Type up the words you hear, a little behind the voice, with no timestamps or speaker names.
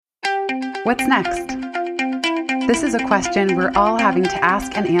What's next? This is a question we're all having to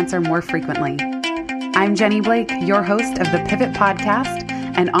ask and answer more frequently. I'm Jenny Blake, your host of the Pivot Podcast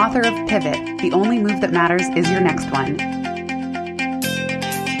and author of Pivot, The Only Move That Matters Is Your Next One.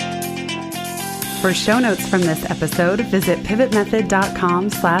 For show notes from this episode, visit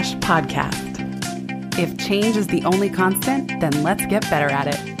pivotmethod.com/podcast. If change is the only constant, then let's get better at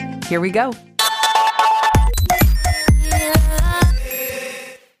it. Here we go.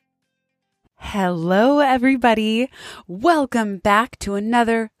 Hello, everybody. Welcome back to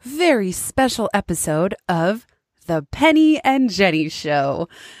another very special episode of The Penny and Jenny Show.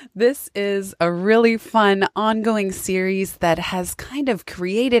 This is a really fun ongoing series that has kind of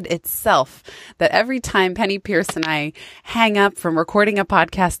created itself, that every time Penny Pierce and I hang up from recording a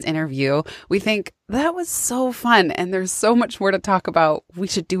podcast interview, we think that was so fun and there's so much more to talk about. We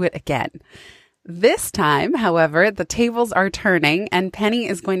should do it again. This time, however, the tables are turning and Penny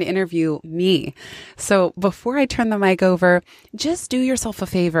is going to interview me. So before I turn the mic over, just do yourself a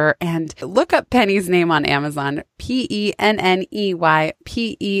favor and look up Penny's name on Amazon, Penneyperce,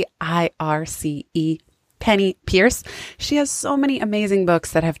 Penny Pierce. She has so many amazing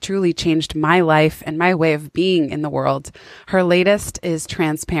books that have truly changed my life and my way of being in the world. Her latest is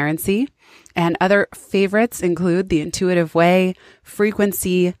Transparency, and other favorites include The Intuitive Way,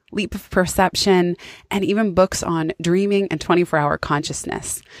 Frequency, Leap of Perception, and even books on dreaming and 24-hour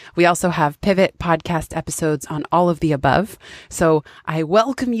consciousness. We also have Pivot podcast episodes on all of the above. So I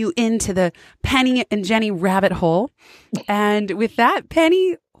welcome you into the Penny and Jenny rabbit hole. And with that,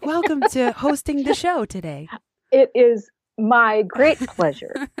 Penny, welcome to hosting the show today. It is my great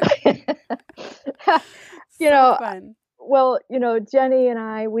pleasure. Fun. Well, Jenny and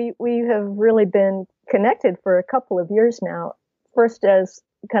I, we have really been connected for a couple of years now, first as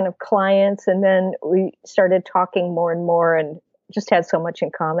kind of clients, and then we started talking more and more and just had so much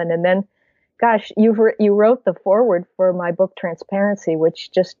in common. And then, gosh, you wrote the foreword for my book, Transparency,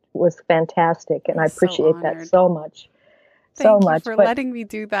 which just was fantastic. And I appreciate that so much. Thank you for letting me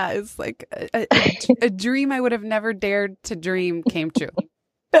do that. It's like a dream I would have never dared to dream came true.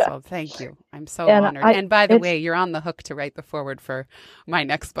 So thank you. I'm so honored. And by the way, you're on the hook to write the foreword for my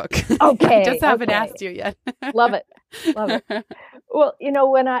next book. Okay. I just haven't asked you yet. Love it. Well,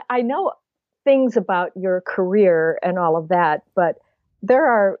 when I know things about your career and all of that, but there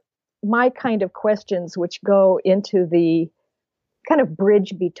are my kind of questions which go into the kind of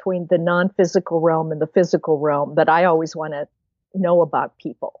bridge between the non-physical realm and the physical realm that I always want to know about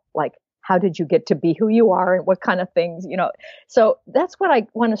people. Like, how did you get to be who you are and what kind of things, So that's what I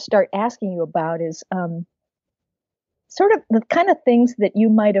want to start asking you about is sort of the kind of things that you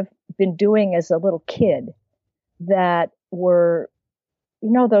might have been doing as a little kid that were,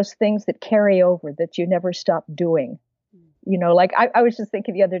 those things that carry over that you never stop doing. Like I was just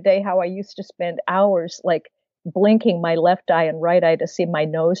thinking the other day how I used to spend hours like blinking my left eye and right eye to see my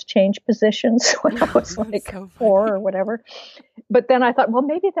nose change positions when I was like so 4 or whatever. But then I thought, well,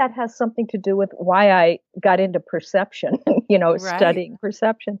 maybe that has something to do with why I got into perception, Right. Studying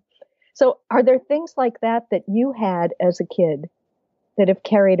perception. So are there things like that you had as a kid that have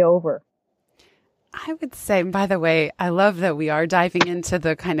carried over? I would say, by the way, I love that we are diving into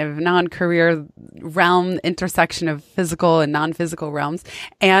the kind of non-career realm intersection of physical and non-physical realms.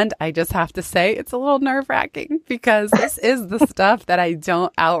 And I just have to say, it's a little nerve-wracking because this is the stuff that I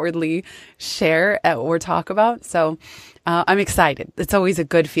don't outwardly share or talk about. So I'm excited. It's always a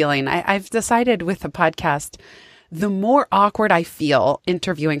good feeling. I've decided with the podcast, the more awkward I feel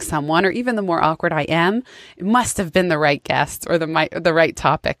interviewing someone, or even the more awkward I am, it must have been the right guest or the right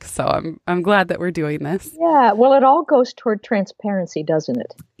topic. So I'm glad that we're doing this. Yeah. Well, it all goes toward transparency, doesn't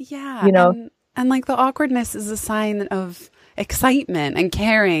it? Yeah. And like the awkwardness is a sign of excitement and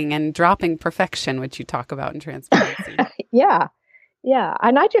caring and dropping perfection, which you talk about in Transparency. Yeah. Yeah.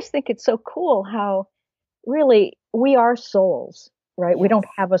 And I just think it's so cool how really we are souls, right? Yes. We don't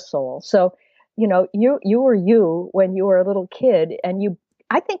have a soul. So you were you when you were a little kid, and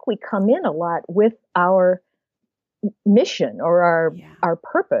I think we come in a lot with our mission or our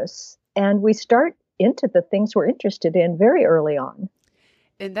purpose, and we start into the things we're interested in very early on.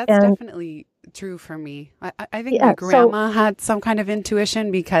 And that's definitely true for me. I think my grandma had some kind of intuition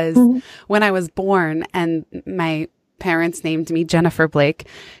because when I was born and my parents named me Jennifer Blake,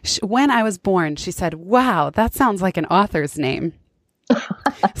 when I was born, she said, "Wow, that sounds like an author's name."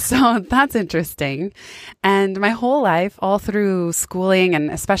 So that's interesting. And my whole life, all through schooling and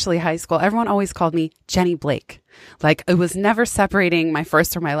especially high school, everyone always called me Jenny Blake. Like it was never separating my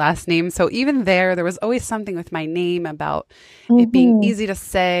first or my last name. So even there was always something with my name about it being easy to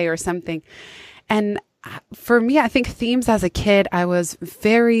say or something. And for me, I think themes as a kid, I was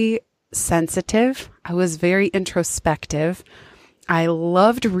very sensitive. I was very introspective. I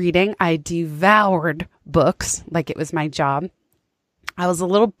loved reading. I devoured books like it was my job. I was a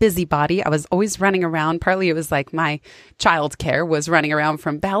little busybody. I was always running around. Partly it was like my childcare was running around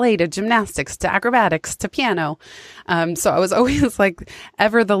from ballet to gymnastics to acrobatics to piano. So I was always like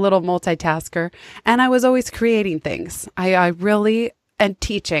ever the little multitasker. And I was always creating things. I really, and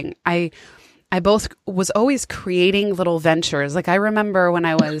teaching. I both was always creating little ventures. Like I remember when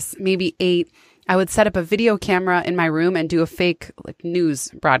I was maybe 8, I would set up a video camera in my room and do a fake like news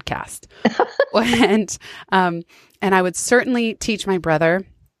broadcast. And I would certainly teach my brother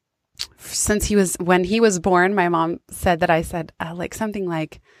when he was born, my mom said that I said like something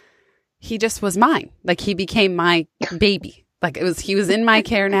like, he just was mine. Like he became my baby. Like he was in my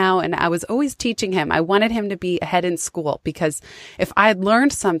care now. And I was always teaching him. I wanted him to be ahead in school because if I had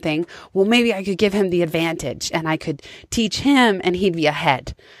learned something, well, maybe I could give him the advantage and I could teach him and he'd be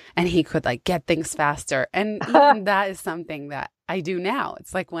ahead and he could like get things faster. And even that is something that I do now.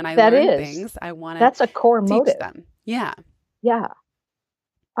 It's like when I learn things, I want to that's a core motive. Them. Yeah. Yeah.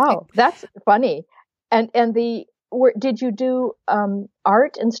 Oh, that's funny. And did you do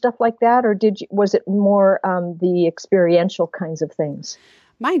art and stuff like that, or was it more the experiential kinds of things?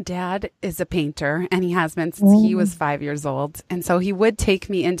 My dad is a painter, and he has been since he was 5 years old. And so he would take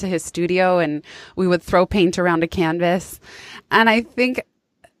me into his studio, and we would throw paint around a canvas. And I think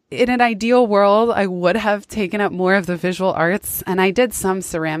in an ideal world, I would have taken up more of the visual arts, and I did some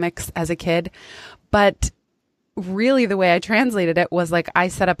ceramics as a kid, but really the way I translated it was like I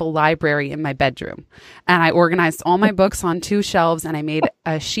set up a library in my bedroom and I organized all my books on 2 shelves and I made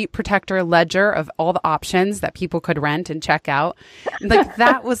a sheet protector ledger of all the options that people could rent and check out. Like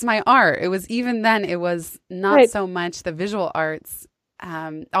that was my art. It was even then, it was not so much the visual arts.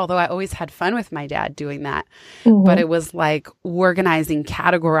 Although I always had fun with my dad doing that, but it was like organizing,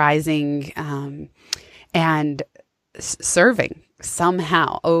 categorizing, and serving.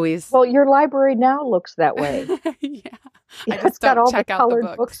 Somehow, always. Well, your library now looks that way. Yeah, It's got all the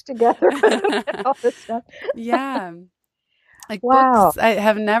colored books together. All this stuff. Yeah, like books, I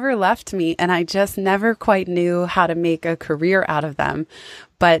have never left me, and I just never quite knew how to make a career out of them.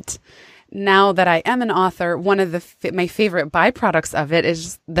 But now that I am an author, one of my favorite byproducts of it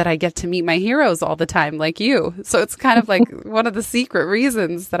is that I get to meet my heroes all the time, like you. So it's kind of like one of the secret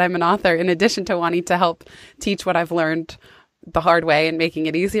reasons that I'm an author, in addition to wanting to help teach what I've learned the hard way and making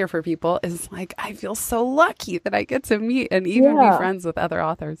it easier for people, is like I feel so lucky that I get to meet and even be friends with other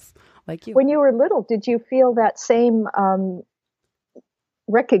authors like you. When you were little, did you feel that same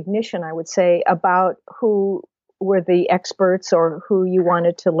recognition, I would say, about who were the experts or who you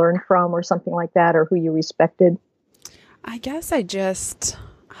wanted to learn from or something like that, or who you respected? I guess I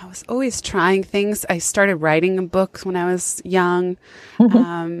was always trying things. I started writing books when I was young.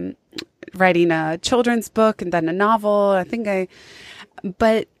 Writing a children's book and then a novel. And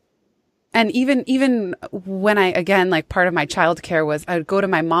even when again, like part of my childcare was I would go to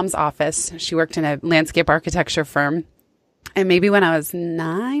my mom's office. She worked in a landscape architecture firm. And maybe when I was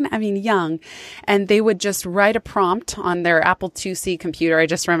 9, young, and they would just write a prompt on their Apple IIc computer. I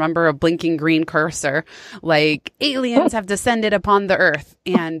just remember a blinking green cursor, like aliens have descended upon the earth.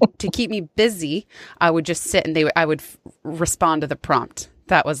 And to keep me busy, I would just sit and I would respond to the prompt.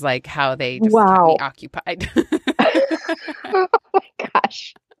 That was like how they just kept me occupied. Oh my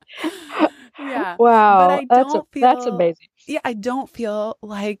gosh. Yeah. Wow. That's amazing. Yeah. I don't feel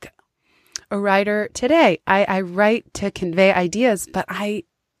like a writer today. I write to convey ideas, but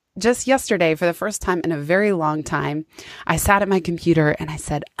just yesterday, for the first time in a very long time, I sat at my computer and I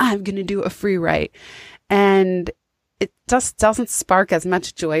said, I'm going to do a free write. And it just doesn't spark as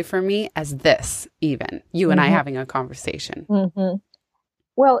much joy for me as this, even you and I having a conversation.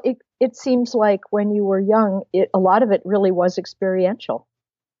 Well, it seems like when you were young, a lot of it really was experiential.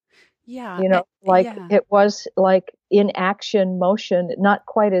 Yeah. It was like in action, motion, not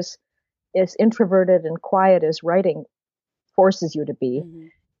quite as introverted and quiet as writing forces you to be,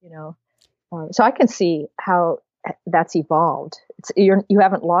 So I can see how that's evolved. You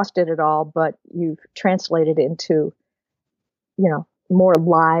haven't lost it at all, but you've translated it into, more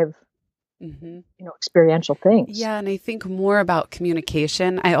live, experiential things. Yeah. And I think more about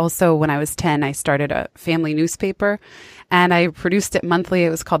communication. I also, when I was 10, I started a family newspaper and I produced it monthly. It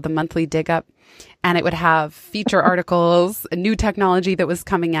was called the Monthly Dig Up, and it would have feature articles, a new technology that was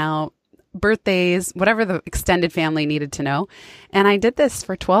coming out, birthdays, whatever the extended family needed to know. And I did this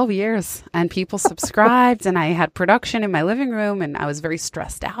for 12 years and people subscribed and I had production in my living room and I was very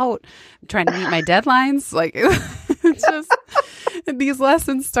stressed out trying to meet my deadlines. Like it's just these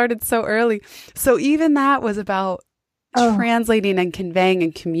lessons started so early. So even that was about Oh, translating and conveying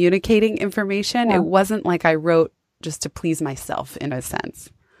and communicating information. yeah. It wasn't like I wrote just to please myself in a sense.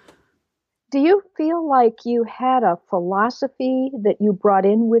 Do you feel like you had a philosophy that you brought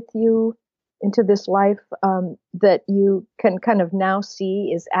in with you into this life that you can kind of now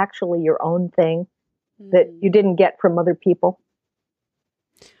see is actually your own thing that Mm. you didn't get from other people?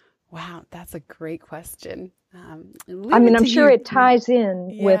 Wow, that's a great question. I Leave mean, it I'm to sure you. it ties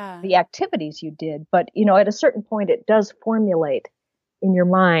in with Yeah. the activities you did, but at a certain point, it does formulate in your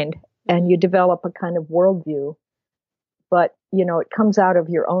mind and you Mhm. develop a kind of worldview, but it comes out of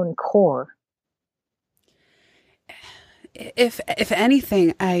your own core. If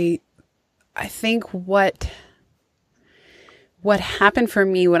anything, I think what happened for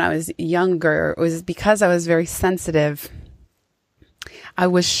me when I was younger was because I was very sensitive. I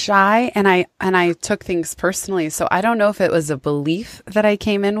was shy and I took things personally. So I don't know if it was a belief that I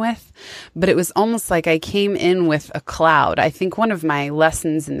came in with, but it was almost like I came in with a cloud. I think one of my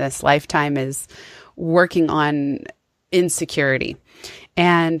lessons in this lifetime is working on insecurity.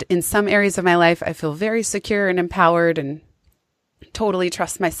 And in some areas of my life, I feel very secure and empowered and totally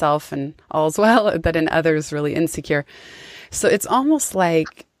trust myself and all's well, but in others, really insecure. So it's almost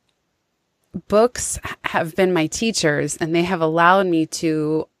like books have been my teachers and they have allowed me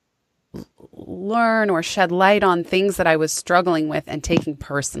to learn or shed light on things that I was struggling with and taking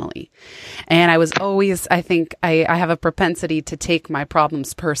personally. And I was always, I think I have a propensity to take my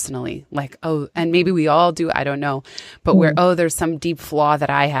problems personally. Like, oh, and maybe we all do, I don't know, but where, Mm. oh, there's some deep flaw that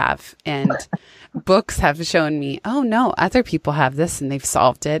I have. And books have shown me, oh no, other people have this and they've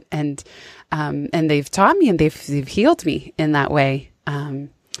solved it. And they've taught me and they've healed me in that way.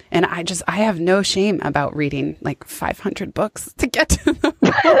 And I have no shame about reading like 500 books to get to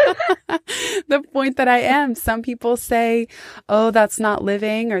the point that I am. Some people say, oh, that's not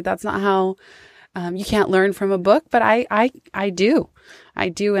living or that's not how, you can't learn from a book, but I do. I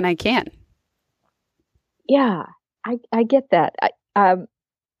do and I can. Yeah, I get that.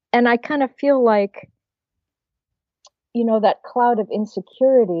 And I kind of feel like, that cloud of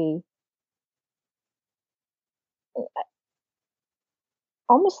insecurity,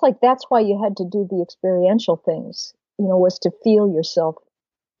 almost like that's why you had to do the experiential things, was to feel yourself,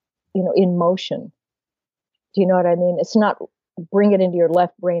 in motion. Do you know what I mean? It's not bring it into your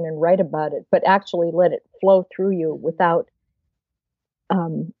left brain and write about it, but actually let it flow through you without,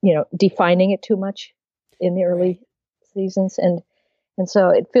 defining it too much in the Right. early seasons. And so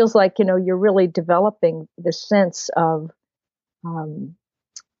it feels like, you're really developing this sense of um,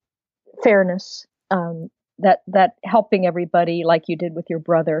 fairness, that helping everybody like you did with your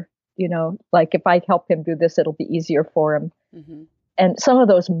brother, like if I help him do this, it'll be easier for him. Mm-hmm. And some of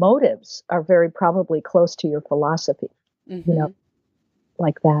those motives are very probably close to your philosophy, Mm-hmm.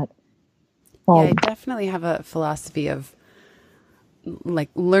 like that. Yeah, I Um, definitely have a philosophy of like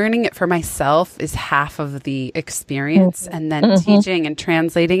learning it for myself is half of the experience, mhm, and then mhm. teaching and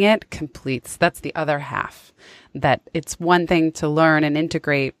translating it completes. That's the other half. That it's one thing to learn and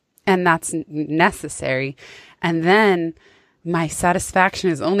integrate, and that's necessary. And then my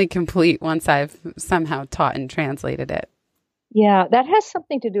satisfaction is only complete once I've somehow taught and translated it. Yeah, that has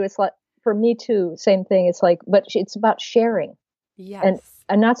something to do. It's like for me too, same thing. It's like, but it's about sharing and Yes.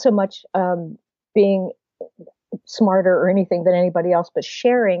 and not so much being smarter or anything than anybody else, but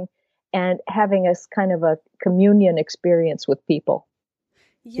sharing and having a kind of a communion experience with people,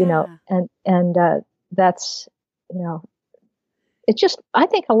 Yeah. and that's you know it's just I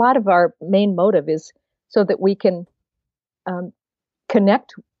think a lot of our main motive is so that we can um,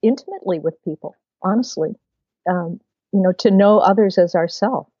 connect intimately with people, honestly, to know others as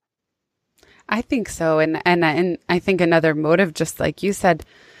ourselves. I think so. And I think another motive, just like you said,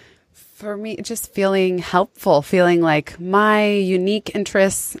 for me, just feeling helpful, feeling like my unique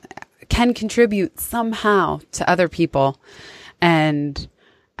interests can contribute somehow to other people. And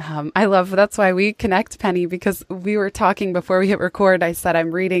I love that's why we connect, Penny, because we were talking before we hit record. I said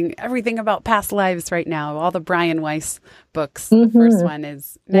I'm reading everything about past lives right now, all the Brian Weiss books. The first Hmm. one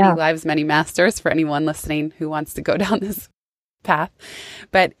is Many Yeah. Lives, Many Masters for anyone listening who wants to go down this path.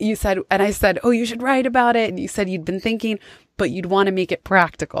 But you said, and I said, oh, you should write about it. And you said you'd been thinking, but you'd want to make it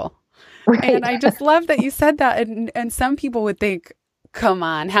practical. Right. And I just love that you said that. And some people would think, come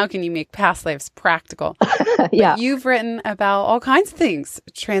on, how can you make past lives practical? But Yeah. you've written about all kinds of things,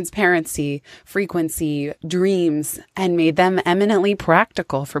 transparency, frequency, dreams, and made them eminently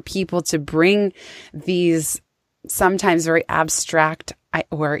practical for people to bring these sometimes very abstract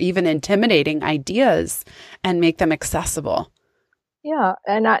or even intimidating ideas and make them accessible. Yeah.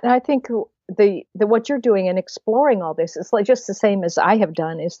 And I think the what you're doing and exploring all this is like just the same as I have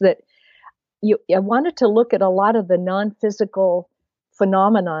done is that I wanted to look at a lot of the non-physical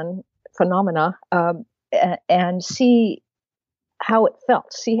phenomena, and see how it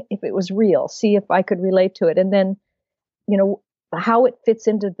felt, see if it was real, see if I could relate to it, and then, how it fits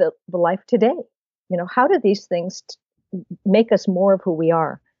into the life today. How do these things make us more of who we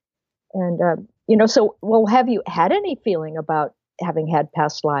are? And, well, have you had any feeling about having had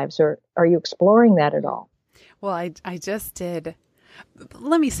past lives, or are you exploring that at all? Well, I just did.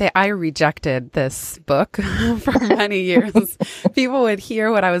 Let me say, I rejected this book for many years. People would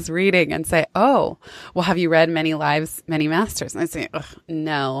hear what I was reading and say, "Oh, well, have you read Many Lives, Many Masters?" And I'd say,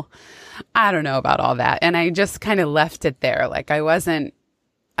 "No, I don't know about all that." And I just kind of left it there. Like I wasn't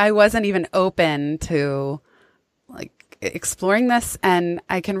even open to like exploring this. And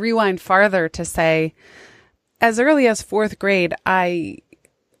I can rewind farther to say, as early as fourth grade, I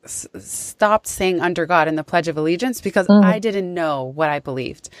stopped saying under God in the Pledge of Allegiance because I didn't know what I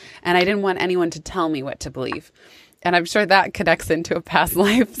believed. And I didn't want anyone to tell me what to believe. And I'm sure that connects into a past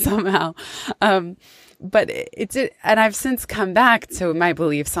life somehow. But and I've since come back to my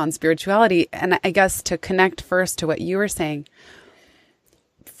beliefs on spirituality. And I guess to connect first to what you were saying,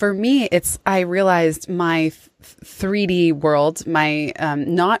 for me, I realized my 3D world, my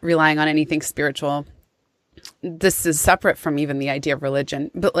not relying on anything spiritual. This is separate from even the idea of religion,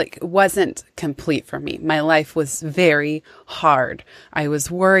 but like it wasn't complete for me. My life was very hard. I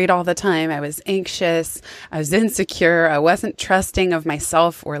was worried all the time. I was anxious. I was insecure. I wasn't trusting of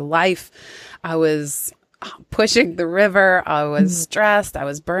myself or life. I was pushing the river. I was stressed. I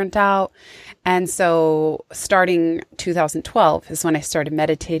was burnt out. And so starting 2012 is when I started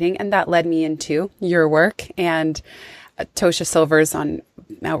meditating, and that led me into your work and Tosha Silver's on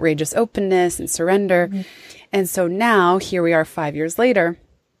outrageous openness and surrender. And so now here we are 5 years later,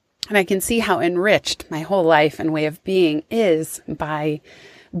 and I can see how enriched my whole life and way of being is by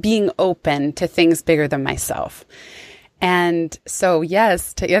being open to things bigger than myself. And so,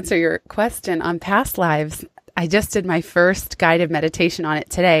 yes, to answer your question on past lives, I just did my first guided meditation on it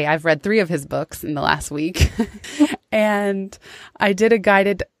today. I've read 3 of his books in the last week, and I did a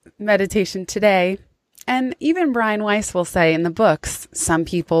guided meditation today. And even Brian Weiss will say in the books, some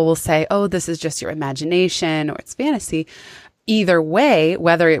people will say, "Oh, this is just your imagination or it's fantasy." Either way,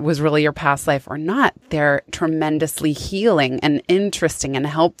 whether it was really your past life or not, they're tremendously healing and interesting and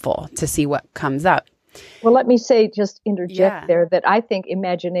helpful to see what comes up. Well, let me say, just interject there, that I think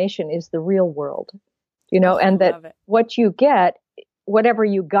imagination is the real world, and that what you get, whatever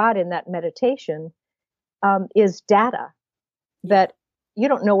you got in that meditation, is data that you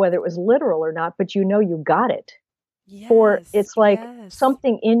don't know whether it was literal or not, but you got it. Yes, or it's like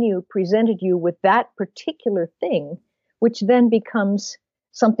something in you presented you with that particular thing, which then becomes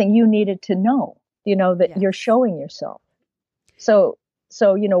something you needed to know, that you're showing yourself. So,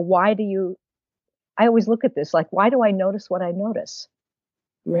 why do you, I always look at this, like, why do I notice what I notice?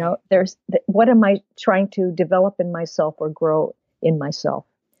 What am I trying to develop in myself or grow in myself?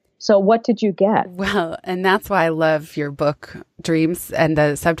 So what did you get? Well, and that's why I love your book, Dreams, and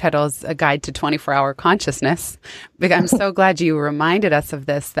the subtitle is A Guide to 24-Hour Consciousness. I'm so glad you reminded us of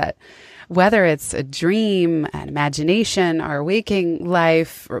this, that whether it's a dream, an imagination, our waking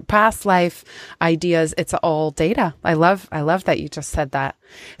life, or past life ideas, it's all data. I love that you just said that.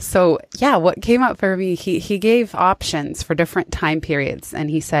 So yeah, what came up for me, he gave options for different time periods, and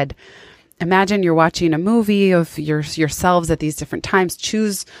he said, imagine you're watching a movie of yourselves at these different times.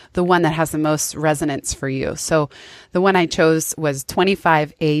 Choose the one that has the most resonance for you. So the one I chose was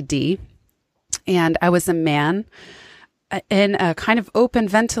 25 AD. And I was a man in a kind of open,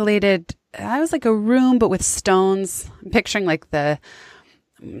 ventilated, I was like a room, but with stones. I'm picturing like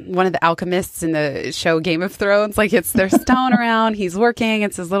one of the alchemists in the show Game of Thrones. Like there's stone around. He's working.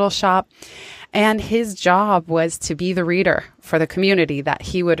 It's his little shop. And his job was to be the reader for the community, that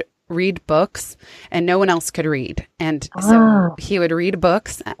he would read books and no one else could read. And so he would read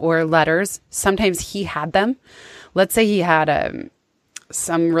books or letters. Sometimes he had them. Let's say he had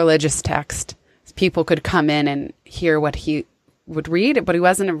some religious text. People could come in and hear what he would read, but he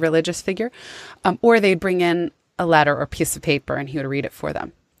wasn't a religious figure. Or they'd bring in a letter or piece of paper and he would read it for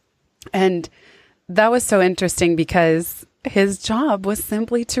them. And that was so interesting because his job was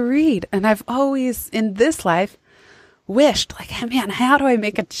simply to read. And I've always, in this life, wished, like, hey, man, how do I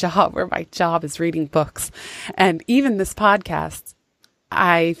make a job where my job is reading books? And even this podcast,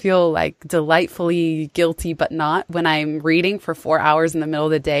 I feel like delightfully guilty, but not, when I'm reading for 4 hours in the middle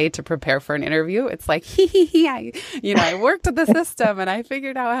of the day to prepare for an interview. It's like, I worked with the system and I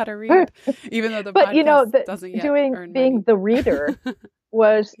figured out how to read, even though the podcast doesn't yet earn being money. The reader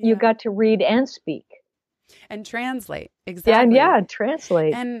was you got to read and speak. And translate. Yeah, Exactly. and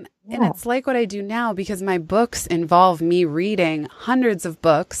translate. And Yeah. it's like what I do now because my books involve me reading hundreds of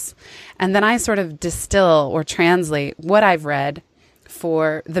books, and then I sort of distill or translate what I've read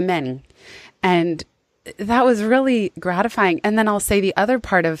for the many. And that was really gratifying. And then I'll say the other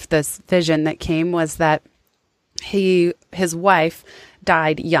part of this vision that came was that his wife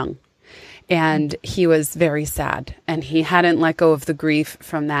died young. And he was very sad, and he hadn't let go of the grief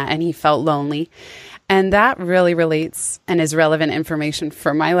from that, and he felt lonely. And that really relates and is relevant information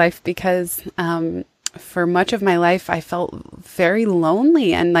for my life because for much of my life, I felt very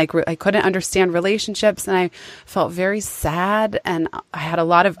lonely and like I couldn't understand relationships, and I felt very sad. And I had a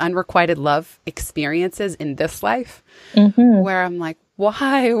lot of unrequited love experiences in this life where I'm like,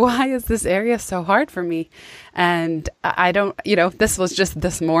 why is this area so hard for me? And I don't, this was just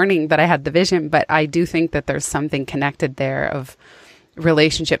this morning that I had the vision, but I do think that there's something connected there of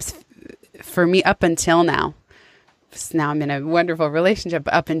relationships for me up until now. Now I'm in a wonderful relationship,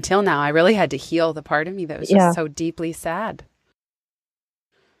 but up until now, I really had to heal the part of me that was just so deeply sad.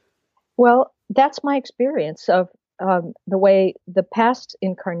 Well, that's my experience of the way the past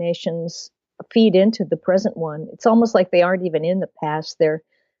incarnations feed into the present one. It's almost like they aren't even in the past. They're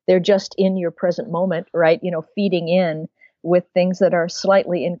just in your present moment, right? Feeding in with things that are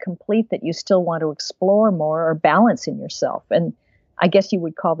slightly incomplete that you still want to explore more or balance in yourself. And I guess you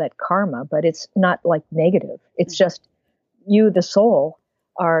would call that karma, but it's not like negative. It's just you, the soul,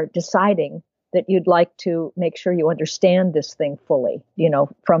 are deciding that you'd like to make sure you understand this thing fully,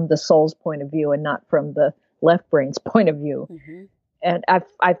 from the soul's point of view and not from the left brain's point of view. Mm-hmm. And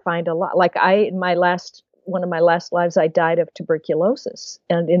I find a lot, like one of my last lives, I died of tuberculosis.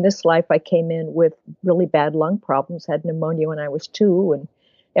 And in this life, I came in with really bad lung problems, had pneumonia when I was 2 and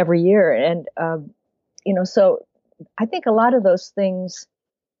every year. And, so I think a lot of those things,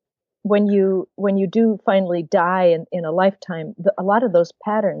 when you do finally die in a lifetime, a lot of those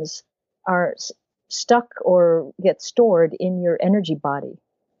patterns are stuck or get stored in your energy body,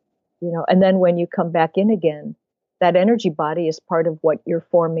 and then when you come back in again, that energy body is part of what you're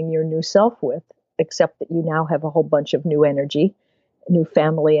forming your new self with, except that you now have a whole bunch of new energy, new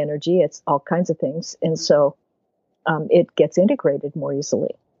family energy. It's all kinds of things. And so it gets integrated more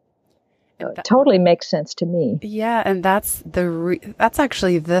easily. It totally makes sense to me. Yeah. And that's that's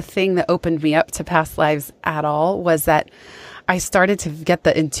actually the thing that opened me up to past lives at all, was that I started to get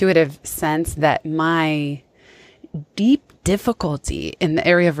the intuitive sense that my deep difficulty in the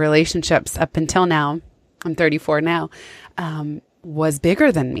area of relationships up until now, I'm 34 now, was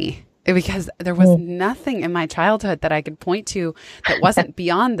bigger than me, because there was nothing in my childhood that I could point to that wasn't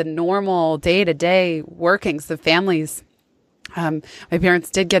beyond the normal day-to-day workings of families. My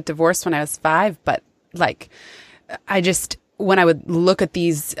parents did get divorced when I was 5, but when I would look at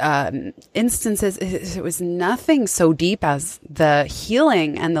these instances, it was nothing so deep as the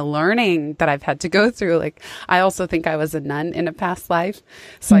healing and the learning that I've had to go through. Like, I also think I was a nun in a past life.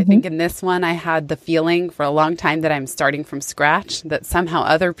 So I think in this one, I had the feeling for a long time that I'm starting from scratch, that somehow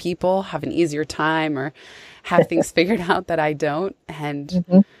other people have an easier time or have things figured out that I don't. And,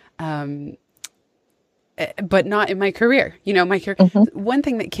 but not in my career. My career. One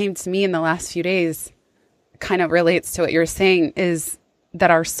thing that came to me in the last few days kind of relates to what you're saying, is that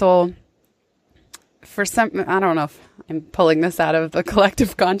our soul, for some, I don't know if I'm pulling this out of the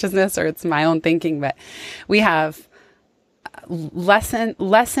collective consciousness or it's my own thinking, but we have lesson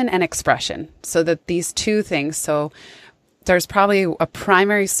and expression. So that these two things, so there's probably a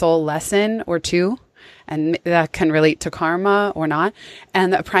primary soul lesson or two, and that can relate to karma or not,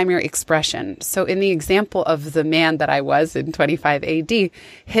 and a primary expression. So in the example of the man that I was in 25 AD,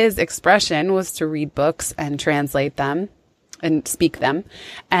 his expression was to read books and translate them and speak them.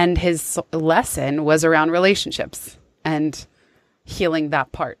 And his lesson was around relationships and healing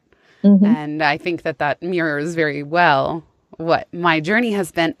that part. And I think that mirrors very well what my journey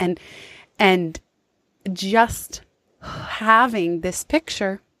has been. And just having this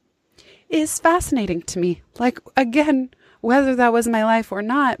picture is fascinating to me. Like, again, whether that was my life or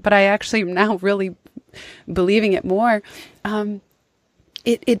not, but I actually am now really believing it more.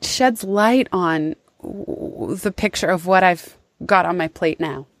 It sheds light on the picture of what I've got on my plate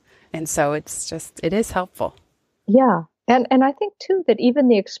now. And so it is helpful. Yeah. And I think too, that even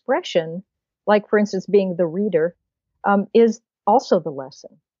the expression, like for instance, being the reader, is also the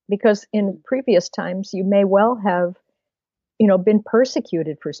lesson, because in previous times you may well have been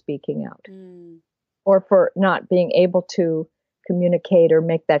persecuted for speaking out or for not being able to communicate or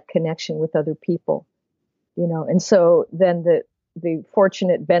make that connection with other people, and so then the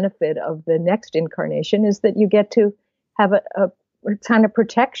fortunate benefit of the next incarnation is that you get to have kind of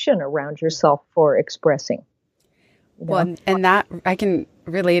protection around yourself for expressing. Well, and that I can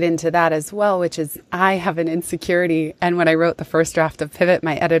relate into that as well, which is I have an insecurity. And when I wrote the first draft of Pivot,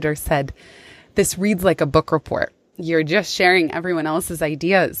 my editor said, this reads like a book report. You're just sharing everyone else's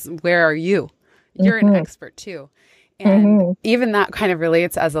ideas. Where are you? You're an expert too. And even that kind of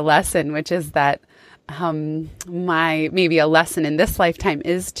relates as a lesson, which is that maybe a lesson in this lifetime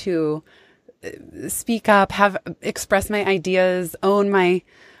is to speak up, express my ideas, own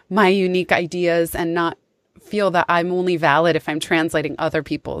my unique ideas, and not feel that I'm only valid if I'm translating other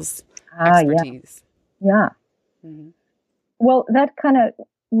people's expertise. Yeah. Mm-hmm. Well, that kind of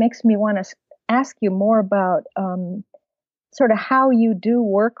makes me want to ask you more about sort of how you do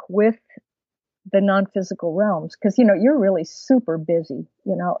work with the non-physical realms, because, you're really super busy,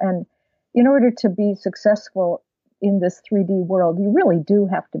 and in order to be successful in this 3D world, you really do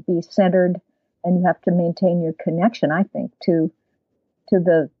have to be centered, and you have to maintain your connection, I think, to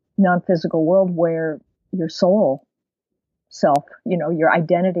the non-physical world where your soul self, your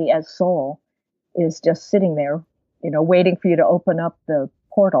identity as soul is just sitting there, waiting for you to open up the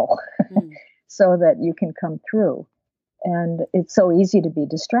portal so that you can come through. And it's so easy to be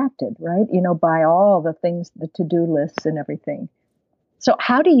distracted, right? By all the things, the to-do lists and everything. So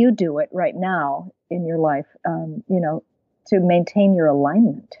how do you do it right now in your life, to maintain your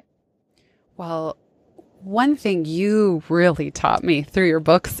alignment? Well, one thing you really taught me through your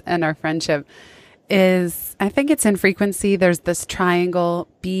books and our friendship is, I think it's in frequency. There's this triangle,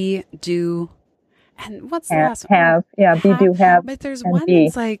 be, do, and what's the last one? Have. Yeah, be, do, have. But there's one be.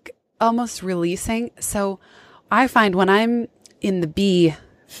 That's like almost releasing. So I find when I'm in the be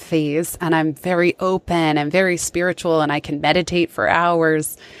phase and I'm very open and very spiritual and I can meditate for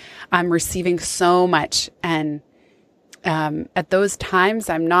hours, I'm receiving so much. And at those times,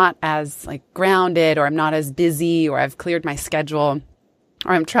 I'm not as like grounded, or I'm not as busy, or I've cleared my schedule,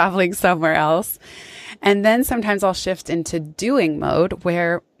 or I'm traveling somewhere else. And then sometimes I'll shift into doing mode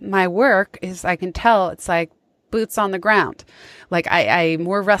where my work is, I can tell it's like boots on the ground. Like I'm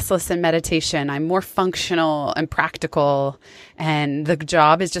more restless in meditation. I'm more functional and practical. And the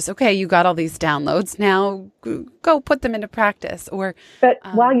job is just, okay, you got all these downloads. Now go put them into practice. But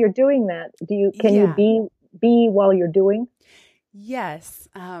while you're doing that, can you be while you're doing? Yes.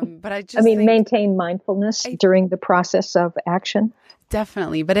 But I just maintain mindfulness during the process of action.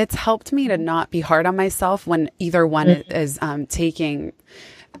 Definitely. But it's helped me to not be hard on myself when either one is taking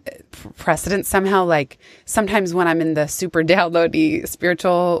precedence somehow. Like sometimes when I'm in the super downloady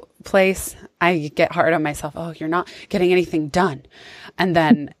spiritual place, I get hard on myself. Oh, you're not getting anything done. And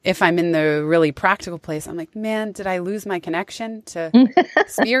then if I'm in the really practical place, I'm like, man, did I lose my connection to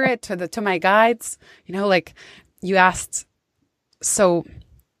spirit, to my guides? Like you asked. So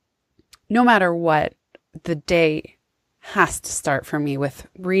no matter what, the day has to start for me with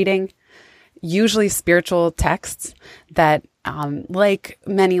reading, usually spiritual texts that, like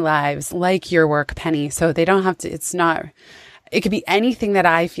Many Lives, like your work, Penny. So they don't have to, it could be anything that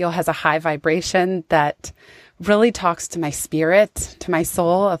I feel has a high vibration that really talks to my spirit, to my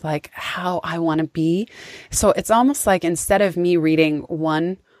soul of like how I want to be. So it's almost like instead of me reading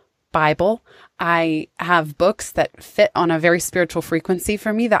one Bible, I have books that fit on a very spiritual frequency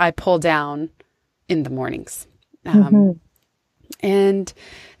for me that I pull down in the mornings. And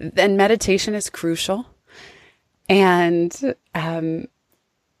then meditation is crucial. And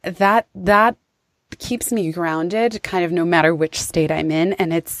that keeps me grounded kind of no matter which state I'm in.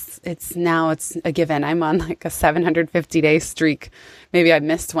 And it's a given. I'm on like a 750-day streak. Maybe I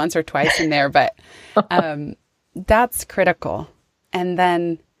missed once or twice in there, but that's critical. And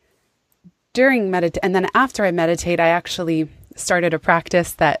then and then after I meditate, I actually started a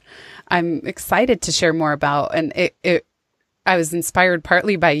practice that I'm excited to share more about. And I was inspired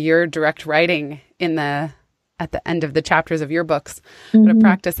partly by your direct writing at the end of the chapters of your books, but a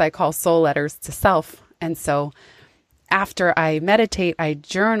practice I call soul letters to self. And so after I meditate, I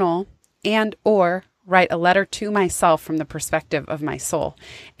journal or write a letter to myself from the perspective of my soul.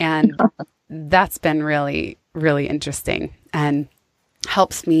 And that's been really, really interesting and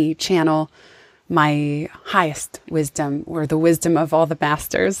helps me channel my highest wisdom, or the wisdom of all the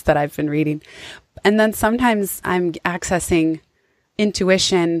masters that I've been reading. And then sometimes I'm accessing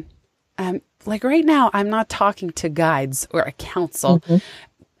intuition. Like right now, I'm not talking to guides or a counsel.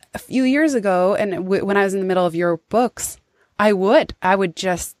 A few years ago, and when I was in the middle of your books, I would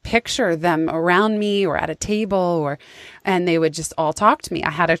just picture them around me or at a table, and they would just all talk to me. I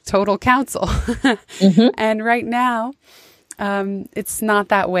had a total counsel. And right now, it's not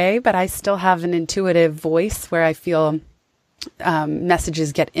that way, but I still have an intuitive voice where I feel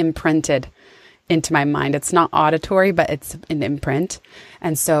messages get imprinted into my mind. It's not auditory, but it's an imprint.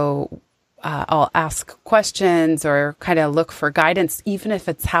 And so I'll ask questions or kind of look for guidance, even if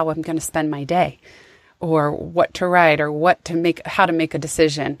it's how I'm going to spend my day or what to write or how to make a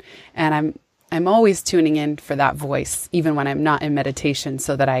decision. And I'm always tuning in for that voice, even when I'm not in meditation,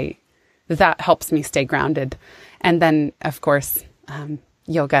 so that that helps me stay grounded. And then, of course,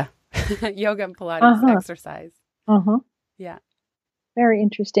 yoga, yoga and Pilates exercise. Yeah. Very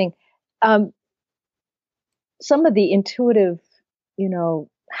interesting. Some of the intuitive,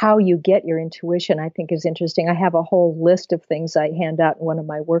 how you get your intuition, I think is interesting. I have a whole list of things I hand out in one of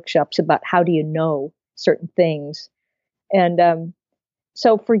my workshops about how do you know certain things. And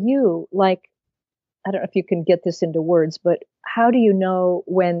so for you, like, I don't know if you can get this into words, but how do you know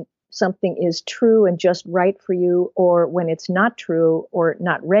when something is true and just right for you, or when it's not true or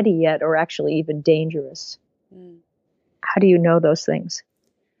not ready yet, or actually even dangerous? How do you know those things?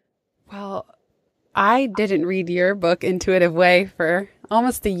 Well, I didn't read your book, Intuitive Way, for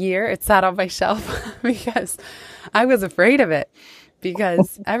almost a year. It sat on my shelf because I was afraid of it.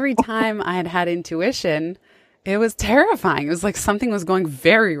 Because every time I had intuition, it was terrifying. It was like something was going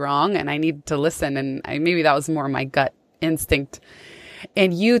very wrong and I needed to listen. And maybe that was more my gut instinct.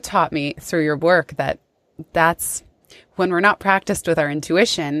 And you taught me through your work that's when we're not practiced with our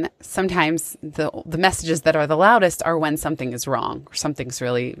intuition, sometimes the messages that are the loudest are when something is wrong or something's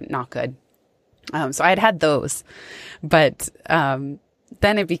really not good. So I had those, but then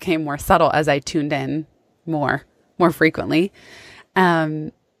it became more subtle as I tuned in more frequently.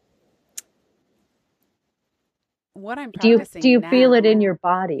 What I'm practicing do you now, feel it in your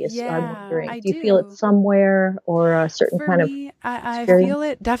body? I'm wondering. I do you feel it somewhere or a certain For kind me, of I feel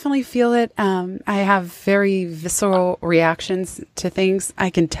it, definitely feel it. I have very visceral reactions to things. I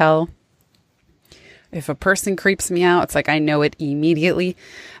can tell if a person creeps me out. It's like I know it immediately.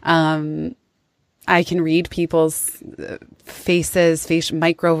 I can read people's faces, facial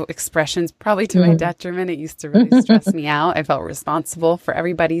micro expressions, probably to my detriment. It used to really stress me out. I felt responsible for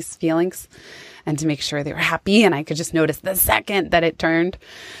everybody's feelings and to make sure they were happy. And I could just notice the second that it turned.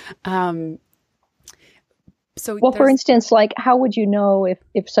 For instance, like, how would you know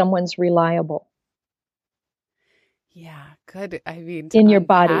if someone's reliable? Yeah, good. I mean, in your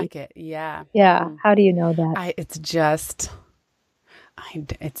body. It. Yeah. Yeah. How do you know that?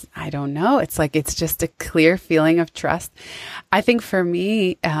 I don't know. It's like, it's just a clear feeling of trust. I think for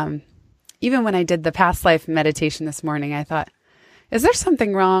me, even when I did the past life meditation this morning, I thought, is there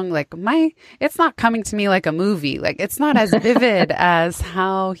something wrong? Like it's not coming to me like a movie. Like it's not as vivid as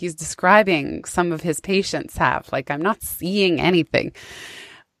how he's describing some of his patients have. Like I'm not seeing anything,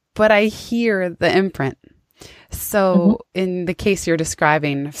 but I hear the imprint. So in the case you're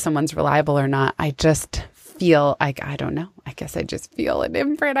describing, if someone's reliable or not, I just feel like, I don't know. I guess I just feel an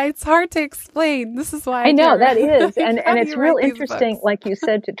imprint. It's hard to explain. This is why I know that is. And it's real interesting, like you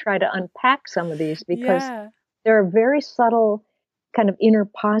said, to try to unpack some of these because there are very subtle kind of inner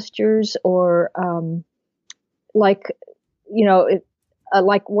postures or like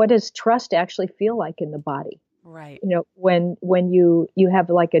what does trust actually feel like in the body? Right. When you have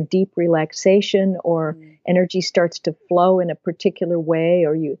like a deep relaxation or energy starts to flow in a particular way,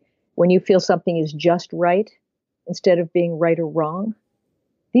 or when you feel something is just right instead of being right or wrong.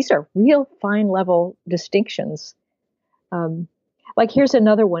 These are real fine level distinctions. Like here's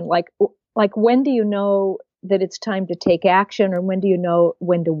another one, like when do you know that it's time to take action, or when do you know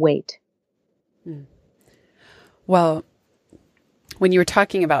when to wait? Well, when you were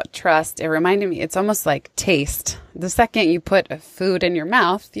talking about trust, it reminded me, it's almost like taste. The second you put a food in your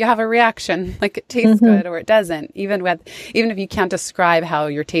mouth, you have a reaction, like it tastes good or it doesn't, even if you can't describe how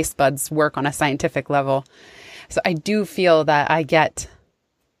your taste buds work on a scientific level. So I do feel that I get,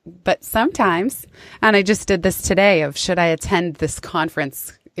 but sometimes, and I just did this today of should I attend this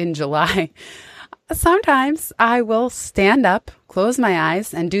conference in July? Sometimes I will stand up, close my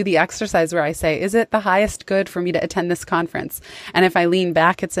eyes, and do the exercise where I say, is it the highest good for me to attend this conference? And if I lean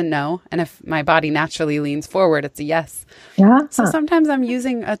back, it's a no. And if my body naturally leans forward, it's a yes. Yeah. So sometimes I'm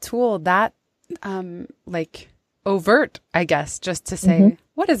using a tool that, like overt, I guess, just to say,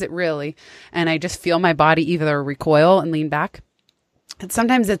 what is it really? And I just feel my body either recoil and lean back. And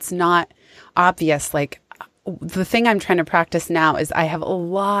sometimes it's not obvious, like, the thing I'm trying to practice now is I have a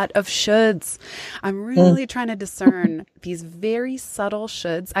lot of shoulds. I'm really trying to discern these very subtle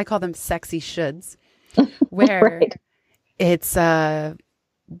shoulds. I call them sexy shoulds, where it's a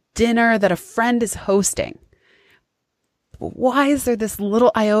dinner that a friend is hosting. Why is there this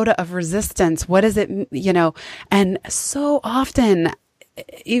little iota of resistance? What is it, and so often,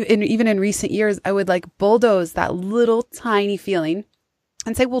 even in recent years, I would like bulldoze that little tiny feeling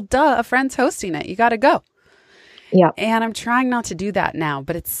and say, well, duh, a friend's hosting it. You got to go. Yeah. And I'm trying not to do that now,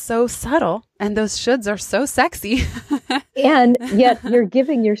 but it's so subtle and those shoulds are so sexy. And yet you're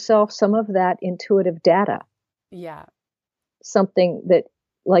giving yourself some of that intuitive data. Yeah. Something that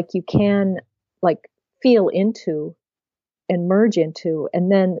like you can like feel into and merge into and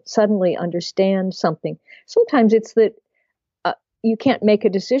then suddenly understand something. Sometimes it's that you can't make a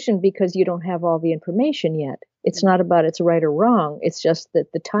decision because you don't have all the information yet. It's not about it's right or wrong. It's just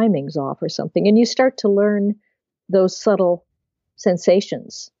that the timing's off or something. And you start to learn those subtle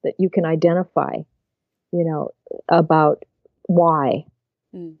sensations that you can identify, about why.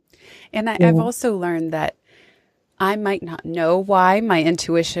 And I've also learned that I might not know why my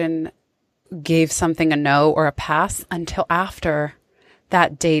intuition gave something a no or a pass until after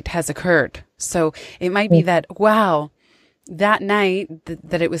that date has occurred. So it might be that, wow, that night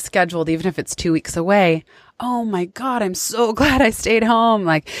that it was scheduled, even if it's 2 weeks away, oh my God, I'm so glad I stayed home.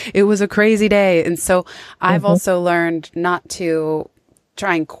 Like it was a crazy day. And so I've also learned not to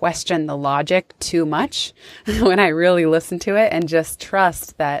try and question the logic too much when I really listen to it and just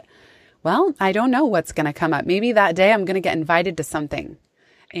trust that, well, I don't know what's going to come up. Maybe that day I'm going to get invited to something.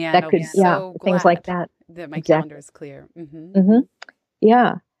 And that could, things like that. That my calendar is clear.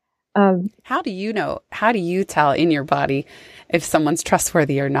 Yeah. How do you know? How do you tell in your body if someone's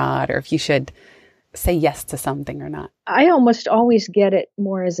trustworthy or not, or if you should say yes to something or not? I almost always get it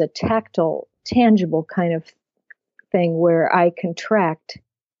more as a tactile, tangible kind of thing where I contract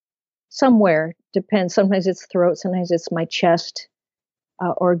somewhere. Depends. Sometimes it's throat, sometimes it's my chest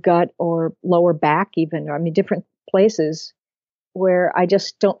or gut or lower back even. I mean, different places where I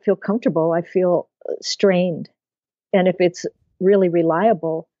just don't feel comfortable. I feel strained. And if it's really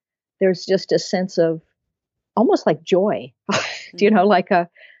reliable, there's just a sense of almost like joy, like a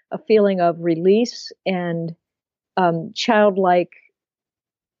feeling of release and childlike,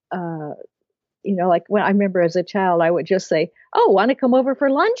 like when I remember as a child, I would just say, oh, want to come over for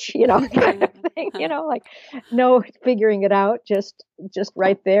lunch? Kind of thing, like no figuring it out, just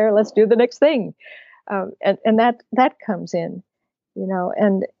right there. Let's do the next thing. And that comes in,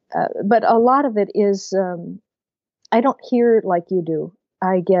 but a lot of it is, I don't hear like you do.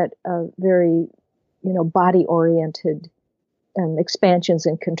 I get a very, body oriented expansions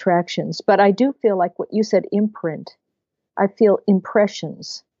and contractions, but I do feel like what you said, imprint. I feel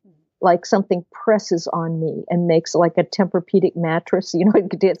impressions, like something presses on me and makes like a Tempur-Pedic mattress,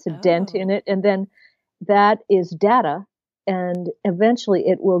 it gets a dent in it. And then that is data. And eventually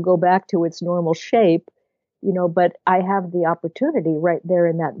it will go back to its normal shape, but I have the opportunity right there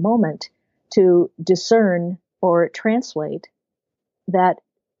in that moment to discern or translate that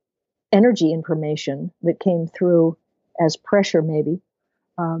energy information that came through as pressure maybe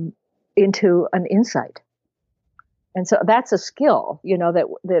into an insight. And so that's a skill,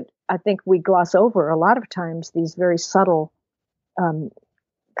 that I think we gloss over a lot of times, these very subtle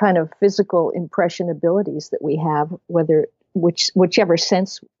kind of physical impression abilities that we have, whichever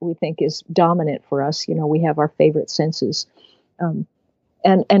sense we think is dominant for us. We have our favorite senses, and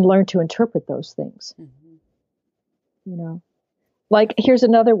learn to interpret those things. Like here's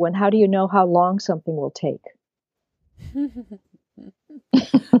another one. How do you know how long something will take?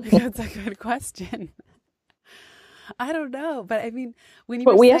 That's a good question. I don't know, but I mean,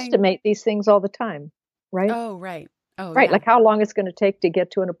 but we estimate these things all the time, right? Oh, right. Oh, right. Yeah. Like how long it's going to take to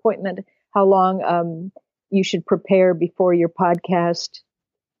get to an appointment, how long you should prepare before your podcast.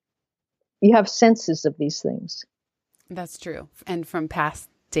 You have senses of these things. That's true. And from past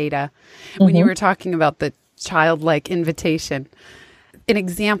data, when you were talking about the childlike invitation, an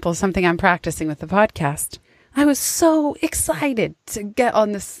example, something I'm practicing with the podcast, I was so excited to get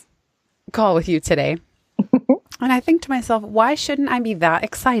on this call with you today. And I think to myself, why shouldn't I be that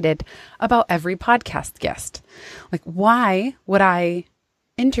excited about every podcast guest? Like, why would I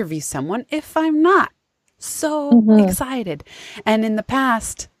interview someone if I'm not so excited? And in the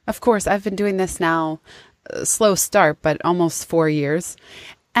past, of course, I've been doing this now, slow start, but almost 4 years.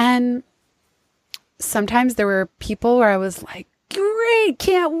 And sometimes there were people where I was like, great,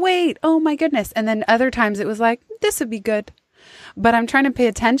 can't wait. Oh my goodness. And then other times it was like, this would be good. But I'm trying to pay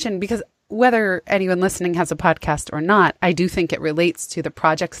attention because whether anyone listening has a podcast or not, I do think it relates to the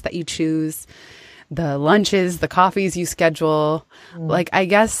projects that you choose, the lunches, the coffees you schedule. Like, I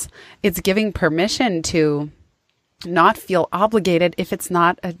guess it's giving permission to not feel obligated if it's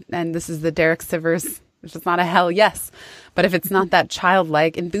not, and this is the Derek Sivers, if it's not a hell yes, but if it's not that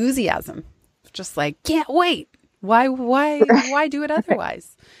childlike enthusiasm, just like, can't wait. Why do it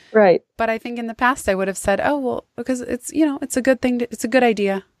otherwise? Right. But I think in the past I would have said, oh, well, because it's, it's a good thing. It's a good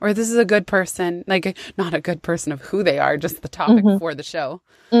idea. Or this is a good person, like not a good person of who they are, just the topic for the show.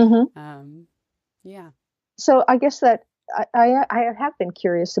 Yeah. So I guess that I have been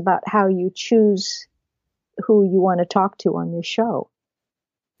curious about how you choose who you want to talk to on your show.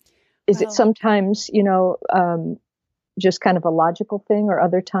 Is it sometimes, just kind of a logical thing, or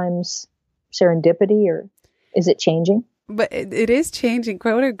other times serendipity, or is it changing? But it is changing.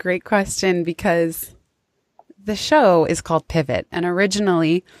 What a great question, because the show is called Pivot. And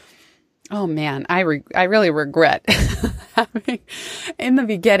originally, oh man, I really regret having, in the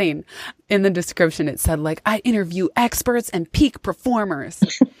beginning, in the description, it said like, I interview experts and peak performers.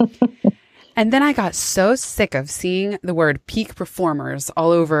 And then I got so sick of seeing the word peak performers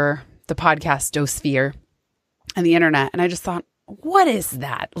all over the podcastosphere and the internet. And I just thought, what is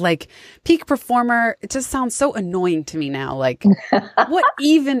that? Like, peak performer, it just sounds so annoying to me now. Like, what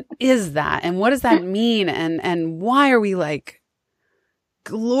even is that? And what does that mean? And why are we like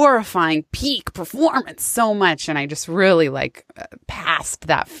glorifying peak performance so much? And I just really passed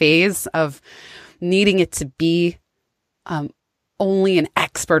that phase of needing it to be only an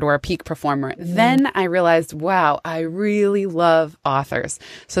expert or a peak performer. Then I realized, wow, I really love authors.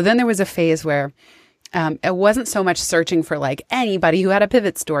 So then there was a phase where it wasn't so much searching for like anybody who had a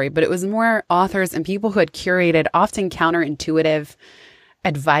pivot story, but it was more authors and people who had curated often counterintuitive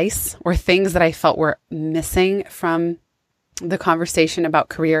advice or things that I felt were missing from the conversation about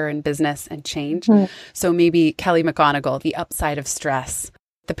career and business and change. So maybe Kelly McGonigal, The Upside of Stress,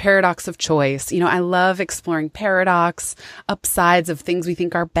 The Paradox of Choice. I love exploring paradox, upsides of things we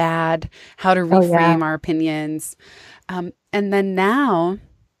think are bad, how to reframe our opinions. And then now,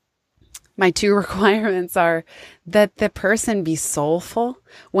 my two requirements are that the person be soulful.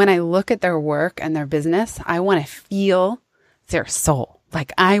 When I look at their work and their business, I want to feel their soul.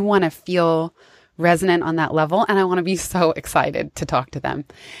 Like, I want to feel resonant on that level, and I want to be so excited to talk to them.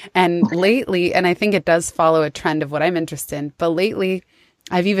 And lately, and I think it does follow a trend of what I'm interested in, but lately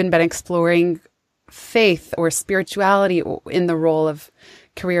I've even been exploring faith or spirituality in the role of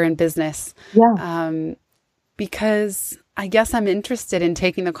career and business. Because I guess I'm interested in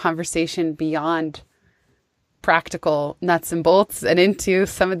taking the conversation beyond practical nuts and bolts and into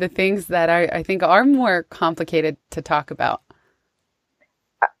some of the things that I think are more complicated to talk about.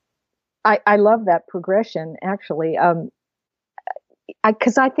 I love that progression, actually,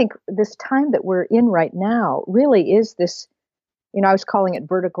 because I think this time that we're in right now really is this, I was calling it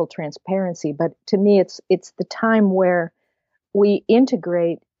vertical transparency, but to me, it's the time where we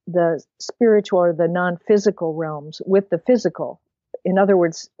integrate the spiritual or the non-physical realms with the physical. In other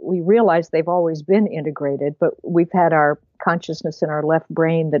words, we realize they've always been integrated, but we've had our consciousness in our left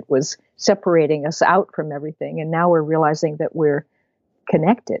brain that was separating us out from everything. And now we're realizing that we're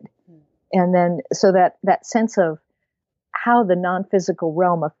connected. And then, so that sense of how the non-physical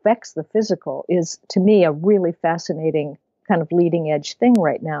realm affects the physical is, to me, a really fascinating kind of leading edge thing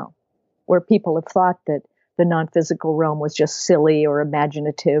right now, where people have thought that the non-physical realm was just silly or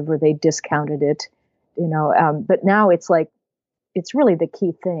imaginative, or they discounted it, but now it's like, it's really the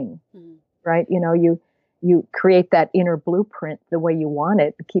key thing, right? You create that inner blueprint the way you want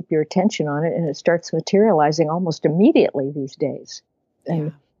it, keep your attention on it, and it starts materializing almost immediately these days.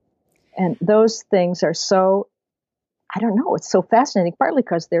 And those things are so, I don't know, it's so fascinating, partly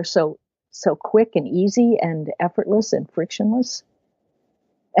because they're so quick and easy and effortless and frictionless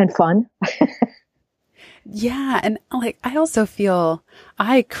and fun. Yeah. And I also feel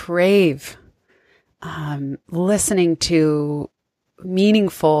I crave listening to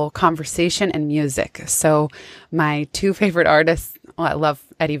meaningful conversation and music. So my two favorite artists, I love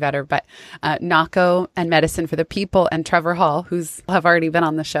Eddie Vedder, but Nako and Medicine for the People, and Trevor Hall, have already been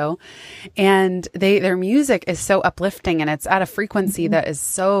on the show. And their music is so uplifting, and it's at a frequency that is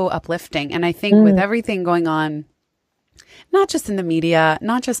so uplifting. And I think with everything going on, not just in the media,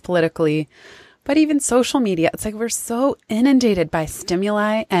 not just politically, but even social media, it's like we're so inundated by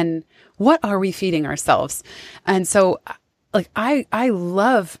stimuli, and what are we feeding ourselves? And so I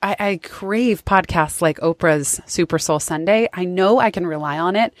crave podcasts like Oprah's Super Soul Sunday. I know I can rely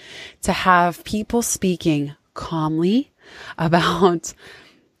on it to have people speaking calmly about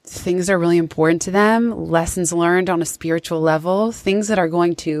things that are really important to them, lessons learned on a spiritual level, things that are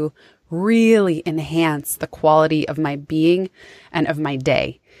going to really enhance the quality of my being and of my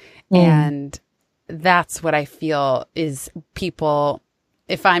day. And that's what I feel is people,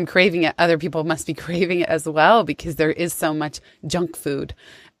 if I'm craving it, other people must be craving it as well, because there is so much junk food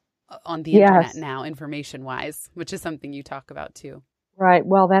on the internet now, information-wise, which is something you talk about too. Right.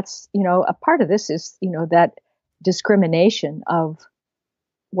 Well, that's, a part of this is, that discrimination of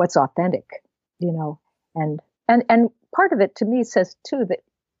what's authentic, and part of it to me says too that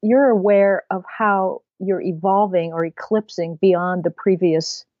you're aware of how you're evolving or eclipsing beyond the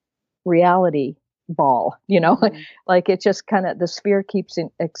previous reality ball, Mm-hmm. like it just kind of, the sphere keeps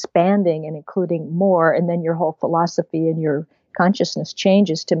expanding and including more. And then your whole philosophy and your consciousness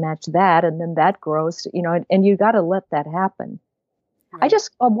changes to match that. And then that grows, and you got to let that happen. Right.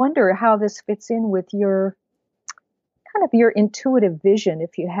 I wonder how this fits in with your kind of your intuitive vision,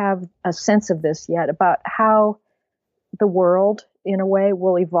 if you have a sense of this yet, about how the world in a way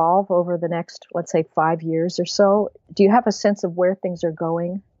will evolve over the next, let's say, 5 years or so. Do you have a sense of where things are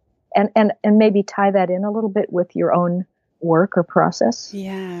going? And maybe tie that in a little bit with your own work or process?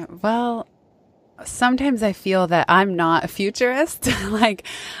 Yeah. Well, sometimes I feel that I'm not a futurist. Like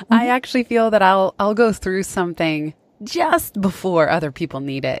I actually feel that I'll go through something just before other people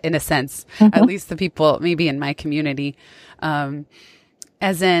need it, in a sense, at least the people maybe in my community.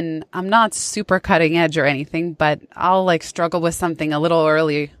 As in, I'm not super cutting edge or anything, but I'll like struggle with something a little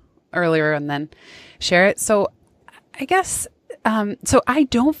earlier and then share it. So I guess, so I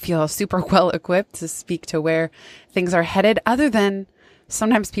don't feel super well equipped to speak to where things are headed, other than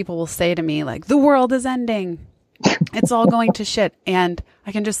sometimes people will say to me like, the world is ending. It's all going to shit. And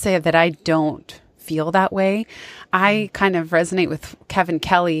I can just say that I don't feel that way. I kind of resonate with Kevin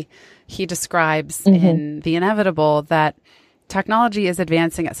Kelly. He describes in The Inevitable that technology is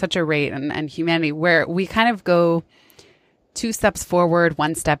advancing at such a rate, and humanity, where we kind of go 2 steps forward,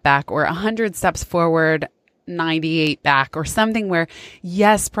 1 step back, or 100 steps forward, 98 back, or something where,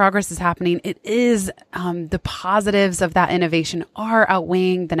 yes, progress is happening. It is, the positives of that innovation are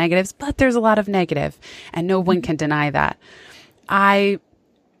outweighing the negatives, but there's a lot of negative, and no one can deny that.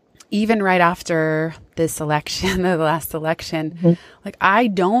 Even right after this election, the last election, like I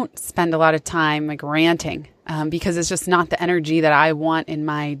don't spend a lot of time like ranting, because it's just not the energy that I want in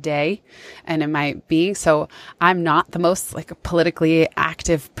my day and in my being. So I'm not the most like politically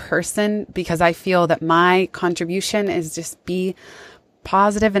active person, because I feel that my contribution is just be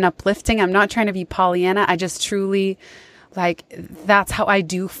positive and uplifting. I'm not trying to be Pollyanna. I just truly like, that's how I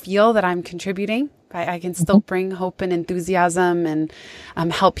do feel that I'm contributing. I can still bring hope and enthusiasm and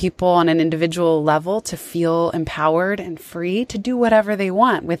help people on an individual level to feel empowered and free to do whatever they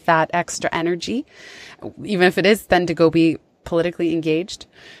want with that extra energy, even if it is then to go be politically engaged.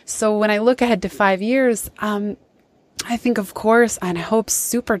 So when I look ahead to 5 years, I think, of course, and I hope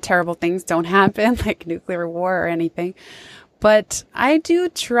super terrible things don't happen, like nuclear war or anything. But I do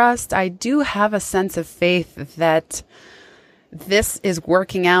have a sense of faith that this is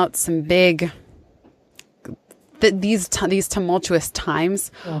working out some big... These tumultuous times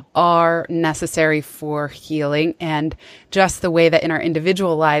are necessary for healing, and just the way that in our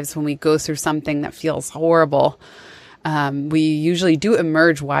individual lives, when we go through something that feels horrible, we usually do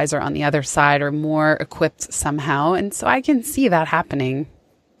emerge wiser on the other side, or more equipped somehow. And so I can see that happening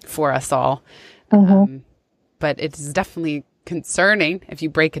for us all. But it's definitely concerning if you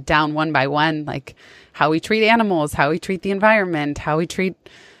break it down one by one, like how we treat animals, how we treat the environment, how we treat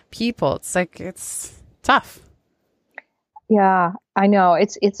people. It's like, it's tough. Yeah, I know.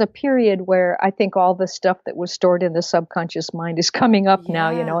 It's a period where I think all the stuff that was stored in the subconscious mind is coming up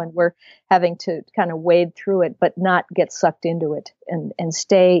now, and we're having to kind of wade through it, but not get sucked into it, and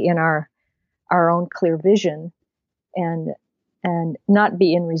stay in our own clear vision, and not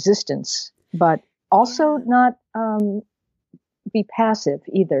be in resistance, but also not be passive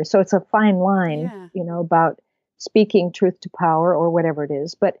either. So it's a fine line, about speaking truth to power or whatever it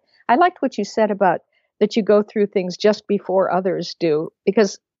is. But I liked what you said about that you go through things just before others do,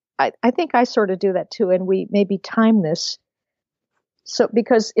 because I think I sort of do that too. And we maybe time this. So,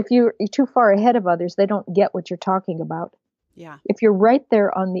 because if you're too far ahead of others, they don't get what you're talking about. Yeah. If you're right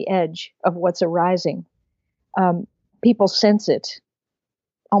there on the edge of what's arising, people sense it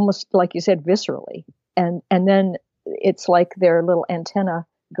almost, like you said, viscerally. And then it's like their little antenna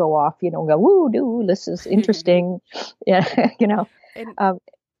go off, go, woo, doo, this is interesting. Yeah.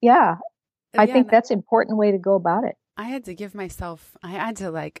 I think that's an important way to go about it. I had to used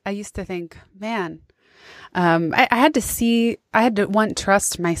to think, man, I had to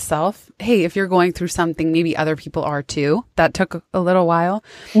trust myself. Hey, if you're going through something, maybe other people are too. That took a little while.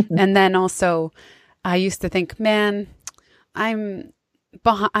 And then also I used to think, man, I'm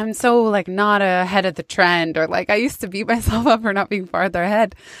so like not ahead of the trend, or like I used to beat myself up for not being farther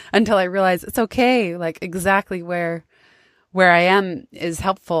ahead, until I realized it's okay. Like exactly where I am is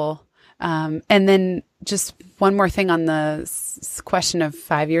helpful. And then just one more thing on the question of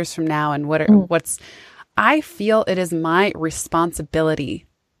 5 years from now, and I feel it is my responsibility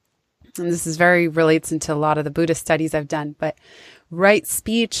and this is very relates into a lot of the Buddhist studies I've done, but right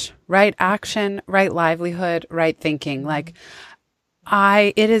speech, right action, right livelihood, right thinking. Like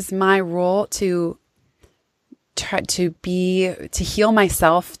it is my role to try to heal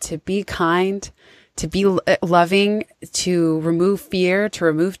myself, to be kind, to be loving, to remove fear, to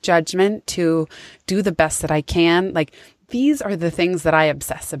remove judgment, to do the best that I can. Like, these are the things that I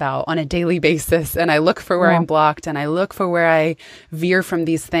obsess about on a daily basis. And I look for where I'm blocked, and I look for where I veer from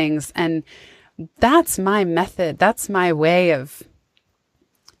these things. And that's my method. That's my way of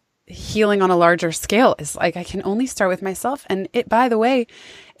healing on a larger scale. Is like, I can only start with myself. And by the way,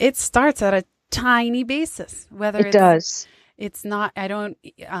 it starts at a tiny basis, whether it does. It's not, I don't,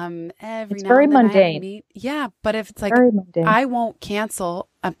 every it's now very and then mundane. I have to meet. Yeah. But if it's like, I won't cancel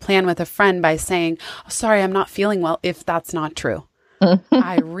a plan with a friend by saying, oh, sorry, I'm not feeling well, if that's not true.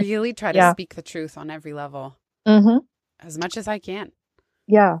 I really try to speak the truth on every level as much as I can.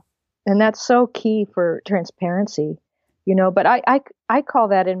 Yeah. And that's so key for transparency, but I call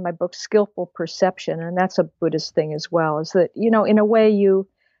that in my book skillful perception. And that's a Buddhist thing as well, is that, in a way you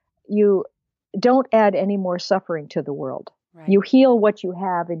don't add any more suffering to the world. Right. You heal what you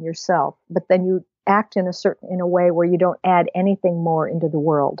have in yourself, but then you act in a way where you don't add anything more into the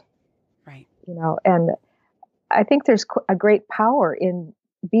world. Right. And I think there's a great power in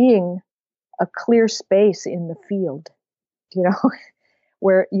being a clear space in the field,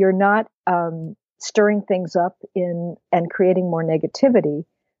 where you're not stirring things up and creating more negativity,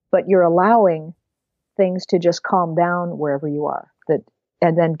 but you're allowing things to just calm down wherever you are.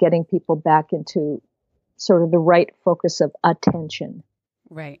 And then getting people back into sort of the right focus of attention.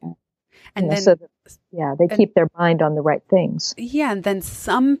 Right. And then, they keep their mind on the right things. Yeah. And then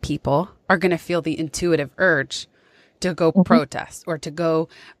some people are going to feel the intuitive urge to go protest or to go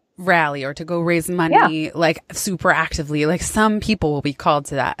rally or to go raise money, like super actively. Like, some people will be called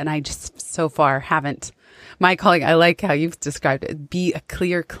to that. And I just so far haven't. My calling, I like how you've described it, be a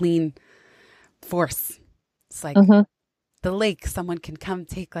clear, clean force. It's like the lake, someone can come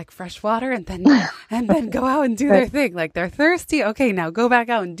take like fresh water and then go out and do their thing. Like, they're thirsty. Okay, now go back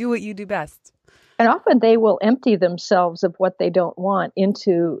out and do what you do best. And often they will empty themselves of what they don't want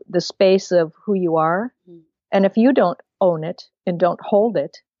into the space of who you are. And if you don't own it and don't hold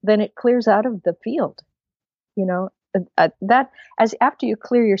it, then it clears out of the field. That as after you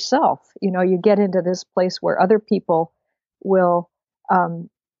clear yourself, you get into this place where other people will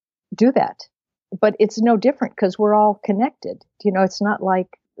do that. But it's no different because we're all connected. It's not like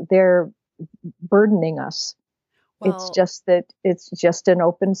they're burdening us. Well, it's just that it's just an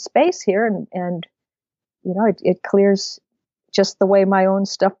open space here. And it clears just the way my own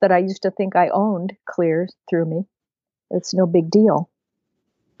stuff that I used to think I owned clears through me. It's no big deal.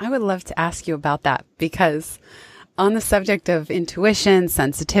 I would love to ask you about that, because on the subject of intuition,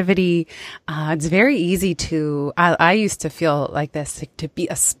 sensitivity, it's very easy to, I used to feel like this, like, to be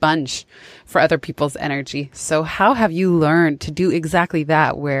a sponge for other people's energy. So how have you learned to do exactly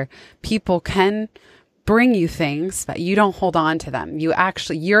that, where people can bring you things, but you don't hold on to them?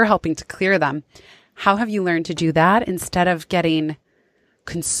 You're helping to clear them. How have you learned to do that instead of getting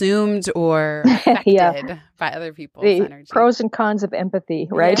consumed or affected by other people's energy? Pros and cons of empathy,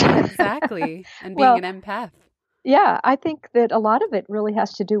 right? Yeah, exactly. And being an empath. Yeah, I think that a lot of it really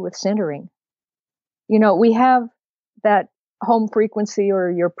has to do with centering. We have that home frequency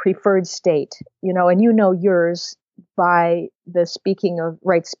or your preferred state, and yours by the speaking of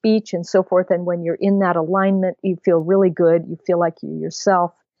right speech and so forth. And when you're in that alignment, you feel really good. You feel like you're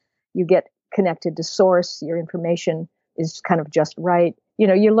yourself. You get connected to source. Your information is kind of just right.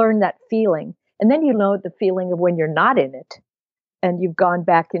 You learn that feeling. And then the feeling of when you're not in it and you've gone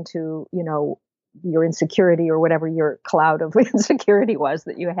back into, your insecurity or whatever your cloud of insecurity was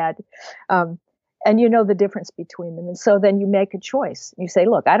that you had. And the difference between them. And so then you make a choice. You say,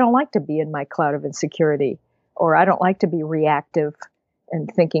 look, I don't like to be in my cloud of insecurity, or I don't like to be reactive and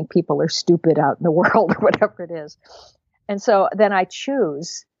thinking people are stupid out in the world or whatever it is. And so then I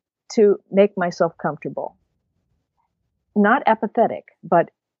choose to make myself comfortable, not apathetic, but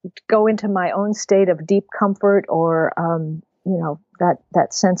go into my own state of deep comfort or,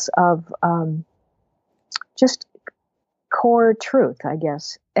 that sense of, just core truth, I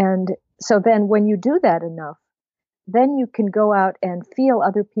guess. And so then when you do that enough, then you can go out and feel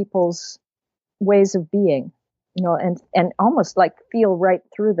other people's ways of being, and almost like feel right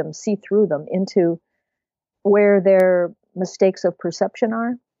through them, see through them into where their mistakes of perception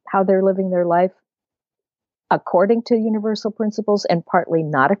are, how they're living their life according to universal principles and partly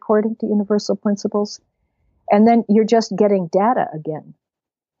not according to universal principles. And then you're just getting data again.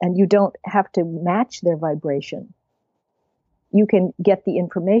 And you don't have to match their vibration. you can get the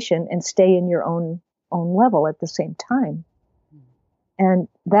information and stay in your own level at the same time. And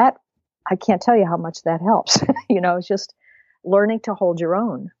that, I can't tell you how much that helps. It's just learning to hold your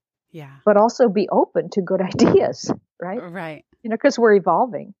own. Yeah. But also be open to good ideas, right? Right. Because we're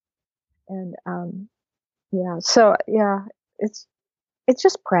evolving. And it's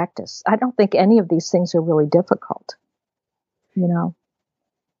just practice. I don't think any of these things are really difficult. Yeah,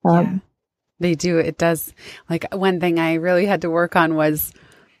 they do. It does. Like, one thing I really had to work on was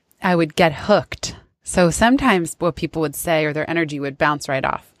I would get hooked. So sometimes what people would say or their energy would bounce right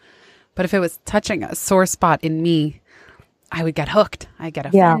off. But if it was touching a sore spot in me, I would get hooked. I get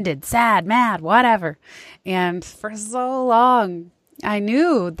offended, sad, mad, whatever. And for so long, I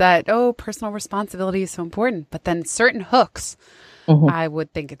knew that, personal responsibility is so important. But then certain hooks, I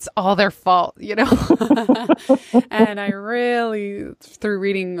would think it's all their fault, And I really, through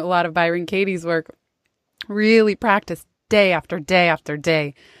reading a lot of Byron Katie's work, really practiced day after day after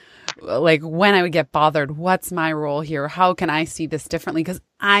day. Like, when I would get bothered, what's my role here? How can I see this differently? Because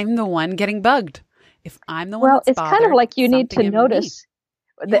I'm the one getting bugged. If I'm the one that's bothered, it's kind of like you need to notice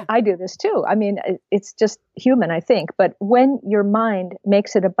that I do this too. I mean, it's just human, I think. But when your mind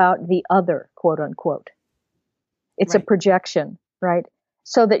makes it about the other, quote unquote, it's a projection. Right?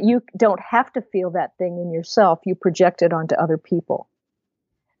 So that you don't have to feel that thing in yourself, you project it onto other people.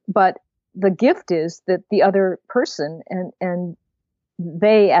 But the gift is that the other person and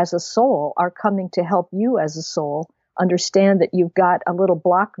they as a soul are coming to help you as a soul understand that you've got a little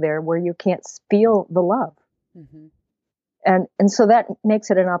block there where you can't feel the love. Mm-hmm. And so that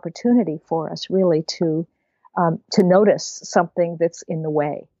makes it an opportunity for us really to notice something that's in the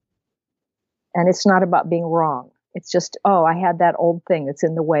way. And it's not about being wrong. It's just, I had that old thing that's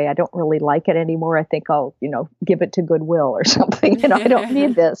in the way. I don't really like it anymore. I think I'll, give it to Goodwill or something. I don't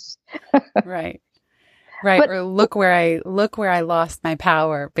need this. Right. But, or look where I lost my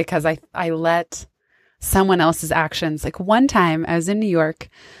power because I let someone else's actions. Like, one time I was in New York,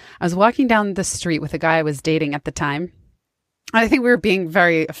 I was walking down the street with a guy I was dating at the time. I think we were being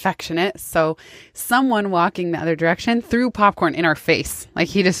very affectionate. So someone walking the other direction threw popcorn in our face. Like,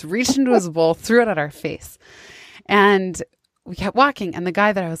 he just reached into his bowl, threw it at our face. And we kept walking, and the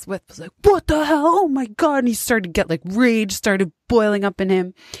guy that I was with was like, "What the hell? Oh my God." And he started to get like rage started boiling up in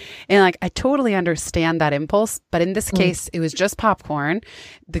him. And like, I totally understand that impulse, but in this case, it was just popcorn.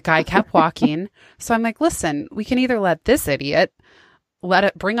 The guy kept walking. So I'm like, listen, we can either let this idiot let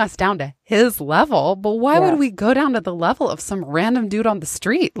it bring us down to his level, but why would we go down to the level of some random dude on the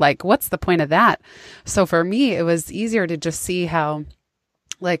street? Like, what's the point of that? So for me, it was easier to just see how,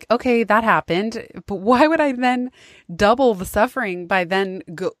 like, okay, that happened, but why would I then double the suffering by then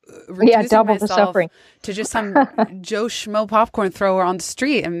reducing myself the suffering to just some Joe Schmo popcorn thrower on the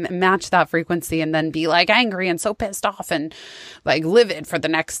street and match that frequency and then be like angry and so pissed off and like livid for the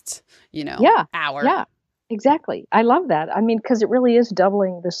next, hour. Yeah, exactly. I love that. I mean, because it really is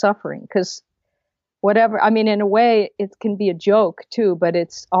doubling the suffering because whatever, I mean, in a way it can be a joke too, but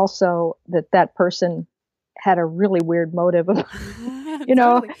it's also that person had a really weird motive of,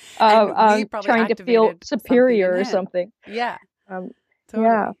 trying to feel superior or something. Yeah. Totally.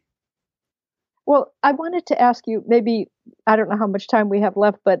 Yeah. Well, I wanted to ask you, maybe, I don't know how much time we have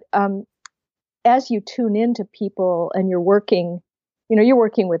left, but as you tune into people and you're working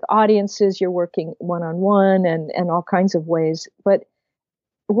with audiences, you're working one-on-one and all kinds of ways, but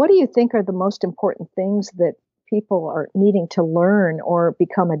what do you think are the most important things that people are needing to learn or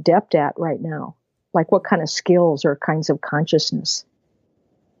become adept at right now? Like, what kind of skills or kinds of consciousness?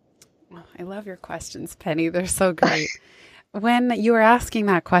 I love your questions, Penny. They're so great. When you were asking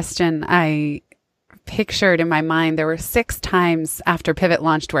that question, I pictured in my mind, there were 6 times after Pivot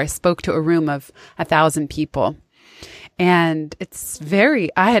launched where I spoke to a room of 1,000 people. And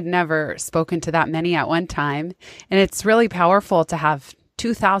I had never spoken to that many at one time. And it's really powerful to have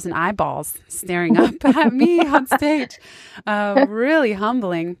 2,000 eyeballs staring up at me on stage. Really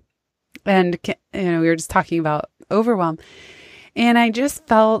humbling. And, we were just talking about overwhelm. And I just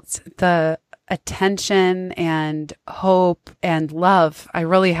felt the attention and hope and love. I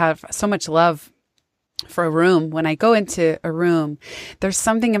really have so much love for a room. When I go into a room, there's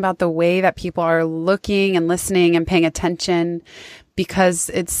something about the way that people are looking and listening and paying attention because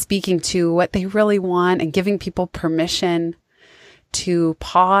it's speaking to what they really want and giving people permission to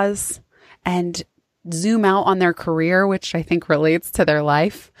pause and zoom out on their career, which I think relates to their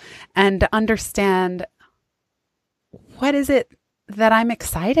life, and understand what is it that I'm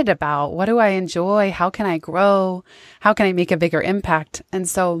excited about? What do I enjoy? How can I grow? How can I make a bigger impact? And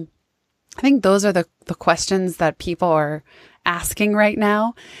so I think those are the questions that people are asking right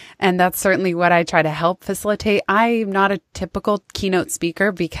now. And that's certainly what I try to help facilitate. I'm not a typical keynote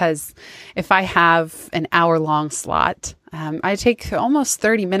speaker because if I have an hour-long slot, I take almost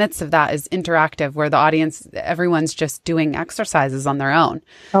 30 minutes of that as interactive, where the audience, everyone's just doing exercises on their own.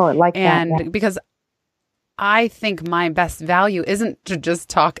 Oh, I like that. And because I think my best value isn't to just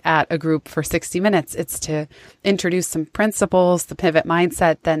talk at a group for 60 minutes. It's to introduce some principles, the pivot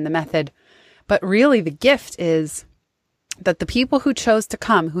mindset, then the method. But really the gift is that the people who chose to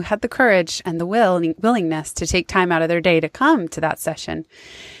come, who had the courage and the willingness to take time out of their day to come to that session,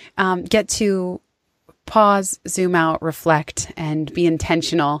 get to pause, zoom out, reflect, and be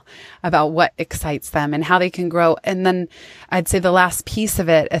intentional about what excites them and how they can grow. And then I'd say the last piece of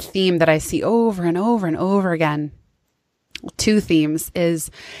it, a theme that I see over and over and over again, two themes, is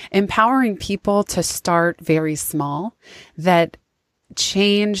empowering people to start very small, that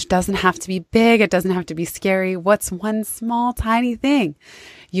change doesn't have to be big. It doesn't have to be scary. What's one small, tiny thing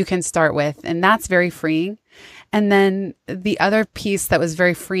you can start with? And that's very freeing. And then the other piece that was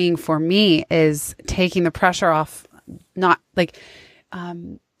very freeing for me is taking the pressure off. Not like,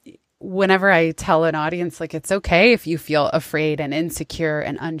 whenever I tell an audience, like, it's okay if you feel afraid and insecure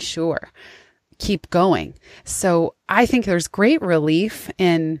and unsure, keep going. So I think there's great relief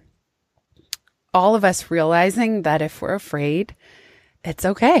in all of us realizing that if we're afraid, it's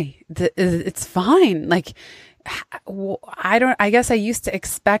okay. It's fine. Like, I guess I used to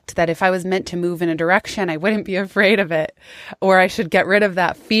expect that if I was meant to move in a direction, I wouldn't be afraid of it, or I should get rid of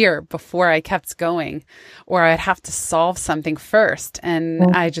that fear before I kept going, or I'd have to solve something first.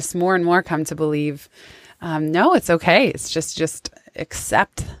 And I just more and more come to believe, no, it's okay. It's just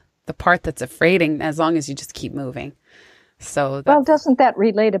accept the part that's afraid, as long as you just keep moving. So, well, doesn't that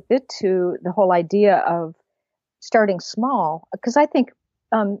relate a bit to the whole idea of starting small? Because I think,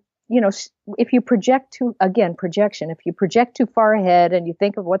 if you project projection, if you project too far ahead and you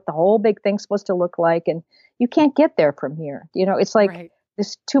think of what the whole big thing's supposed to look like, and you can't get there from here, it's like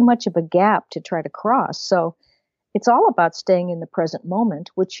there's too much of a gap to try to cross. So it's all about staying in the present moment,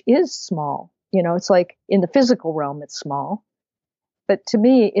 which is small. It's like in the physical realm, it's small. But to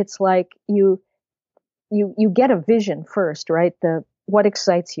me, it's like you get a vision first, right? What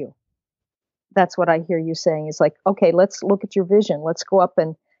excites you. That's what I hear you saying. Is like, okay, let's look at your vision. Let's go up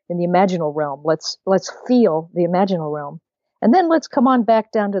in the imaginal realm. Let's feel the imaginal realm. And then let's come on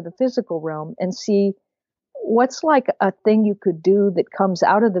back down to the physical realm and see what's like a thing you could do that comes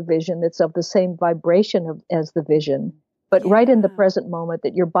out of the vision that's of the same vibration as the vision, but right in the present moment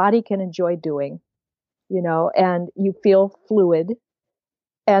that your body can enjoy doing, and you feel fluid.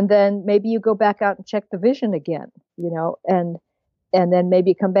 And then maybe you go back out and check the vision again, and then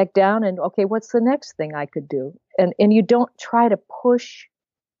maybe come back down and, okay, what's the next thing I could do? And you don't try to push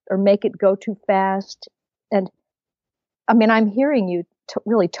or make it go too fast. And I mean, I'm hearing you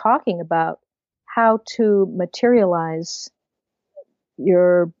really talking about how to materialize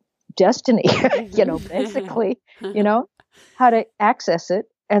your destiny, basically, how to access it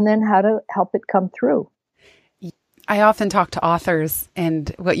and then how to help it come through. I often talk to authors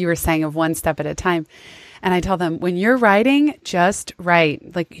and what you were saying of one step at a time. And I tell them, when you're writing, just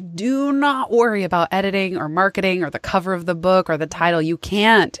write. Like, do not worry about editing or marketing or the cover of the book or the title. You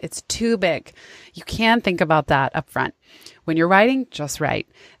can't. It's too big. You can't think about that up front. When you're writing, just write.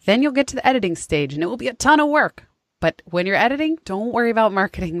 Then you'll get to the editing stage and it will be a ton of work. But when you're editing, don't worry about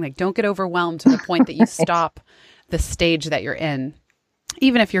marketing. Like, don't get overwhelmed to the point that you stop the stage that you're in,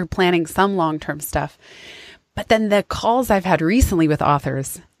 even if you're planning some long-term stuff. But then the calls I've had recently with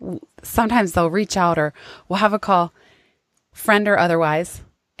authors, sometimes they'll reach out or we'll have a call, friend or otherwise.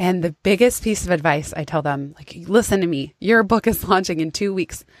 And the biggest piece of advice I tell them, like, listen to me, your book is launching in 2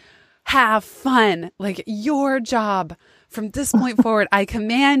 weeks. Have fun. Like, your job from this point forward, I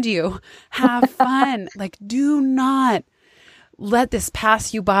command you, have fun. Like, do not let this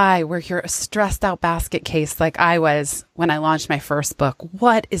pass you by where you're a stressed out basket case like I was when I launched my first book.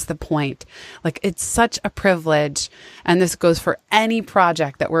 What is the point? Like, it's such a privilege. And this goes for any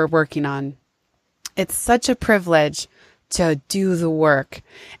project that we're working on. It's such a privilege to do the work.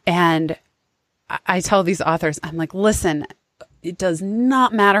 And I tell these authors, I'm like, listen, it does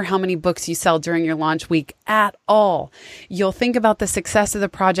not matter how many books you sell during your launch week at all. You'll think about the success of the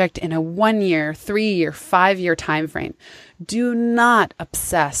project in a 1 year, 3 year, 5 year time frame. Do not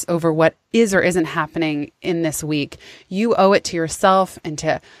obsess over what is or isn't happening in this week. You owe it to yourself and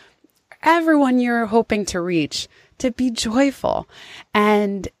to everyone you're hoping to reach to be joyful.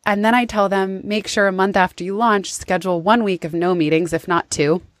 And then I tell them, make sure a month after you launch, schedule 1 week of no meetings, if not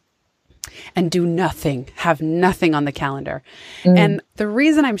 2. And do nothing, have nothing on the calendar. And the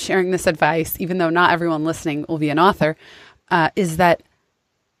reason I'm sharing this advice, even though not everyone listening will be an author, is that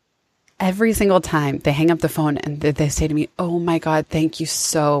every single time they hang up the phone and they say to me, "Oh my God, thank you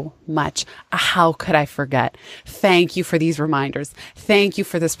so much. How could I forget? Thank you for these reminders. Thank you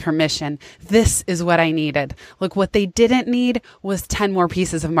for this permission. This is what I needed." Look, what they didn't need was 10 more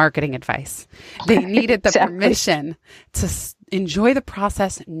pieces of marketing advice. They needed the Exactly. permission to enjoy the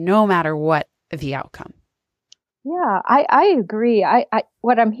process no matter what the outcome. Yeah, I agree. I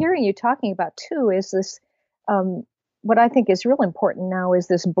what I'm hearing you talking about too is this. What I think is real important now is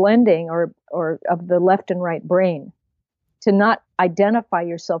this blending or of the left and right brain, to not identify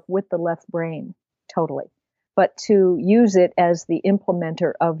yourself with the left brain totally, but to use it as the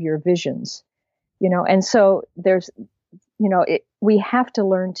implementer of your visions. And so there's, we have to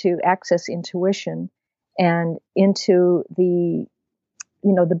learn to access intuition and into the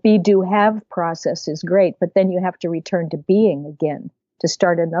be, do, have process is great, but then you have to return to being again to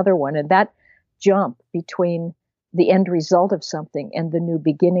start another one. And that jump between the end result of something and the new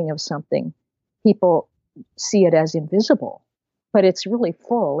beginning of something, people see it as invisible, but it's really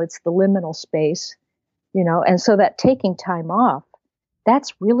full. It's the liminal space, and so that taking time off,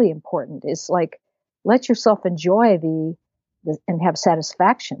 that's really important. It's like, let yourself enjoy the and have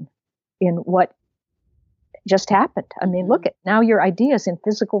satisfaction in what just happened. I mean, look at now your ideas in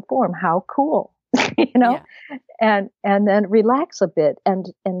physical form. How cool, Yeah. and then relax a bit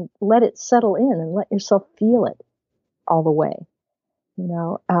and let it settle in and let yourself feel it all the way.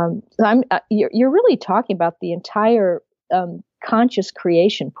 You're really talking about the entire conscious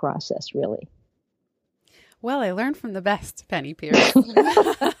creation process, really. Well, I learned from the best, Penny Pierce. But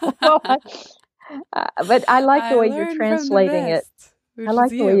I like the way you're translating it. I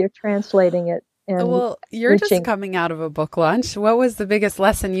like the way you're translating it. And well, you're just coming out of a book launch. What was the biggest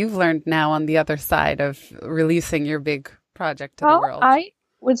lesson you've learned now on the other side of releasing your big project to the world? I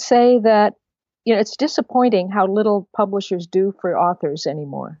would say that, it's disappointing how little publishers do for authors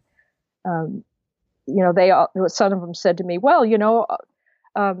anymore. Some of them said to me, well,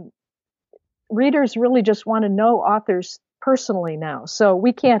 readers really just want to know authors personally now. So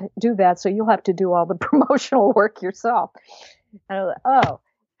we can't do that. So you'll have to do all the promotional work yourself. And I was like, oh,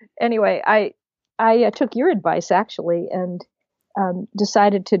 anyway, I took your advice actually and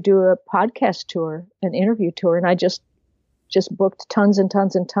decided to do a podcast tour, an interview tour. And I just booked tons and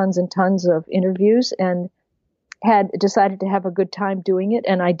tons and tons and tons of interviews and had decided to have a good time doing it.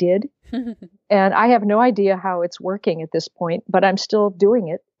 And I did. And I have no idea how it's working at this point, but I'm still doing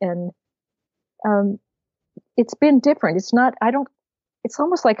it. And it's been different. It's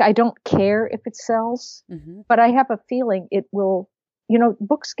almost like I don't care if it sells, but I have a feeling it will,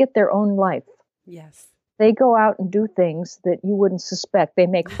 books get their own life. Yes. They go out and do things that you wouldn't suspect. They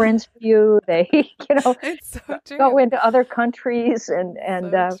make friends for you. They, it's so true. Go into other countries and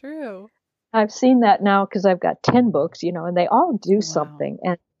so true. I've seen that now because I've got 10 books, and they all do something.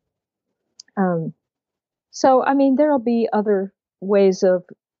 And so, I mean, there'll be other ways of,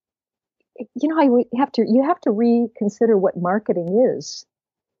 you have to reconsider what marketing is,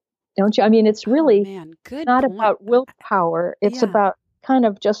 don't you? I mean, it's really not about willpower. It's about kind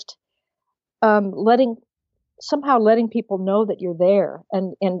of just letting people know that you're there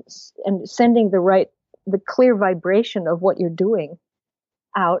and sending the clear vibration of what you're doing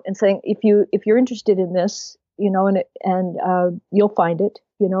out and saying, if you're interested in this, and you'll find it,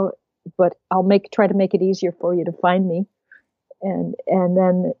 but I'll try to make it easier for you to find me. And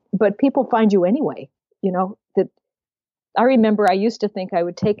then, but people find you anyway, that I remember I used to think I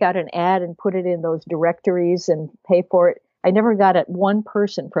would take out an ad and put it in those directories and pay for it. I never got it one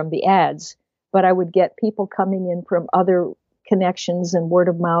person from the ads, but I would get people coming in from other connections and word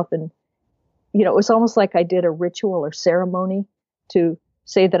of mouth. And, it was almost like I did a ritual or ceremony to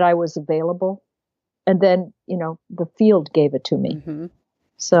say that I was available. And then, the field gave it to me. Mm-hmm.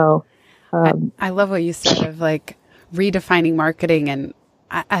 So I love what you said of like redefining marketing. And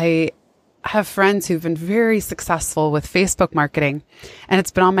I have friends who've been very successful with Facebook marketing, and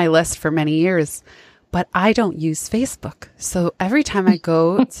it's been on my list for many years. But I don't use Facebook. So every time I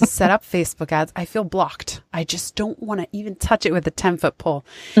go to set up Facebook ads, I feel blocked. I just don't want to even touch it with a 10-foot pole.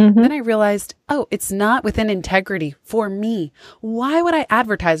 Mm-hmm. Then I realized, it's not within integrity for me. Why would I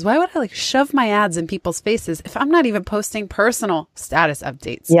advertise? Why would I shove my ads in people's faces if I'm not even posting personal status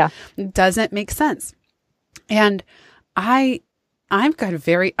updates? Yeah. It doesn't make sense. And I'm kind of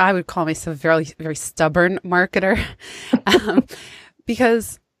I would call myself a very, very stubborn marketer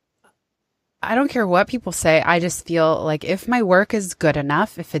because I don't care what people say. I just feel like if my work is good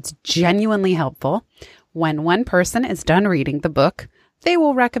enough, if it's genuinely helpful, when one person is done reading the book, they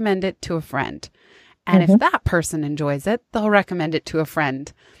will recommend it to a friend. And if that person enjoys it, they'll recommend it to a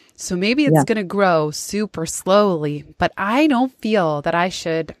friend. So maybe it's going to grow super slowly, but I don't feel that I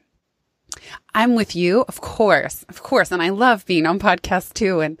should. I'm with you, of course. And I love being on podcasts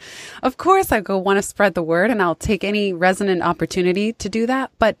too. And of course, I want to spread the word, and I'll take any resonant opportunity to do that.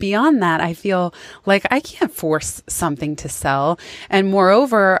 But beyond that, I feel like I can't force something to sell. And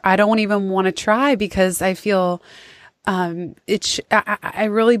moreover, I don't even want to try because I feel I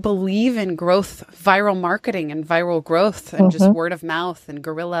really believe in growth, viral marketing and viral growth and just word of mouth and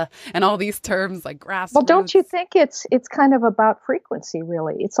guerrilla and all these terms like grassroots. Well, don't you think it's kind of about frequency,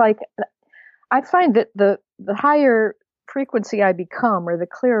 really? It's like, I find that the higher frequency I become or the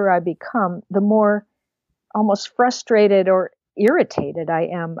clearer I become, the more almost frustrated or irritated I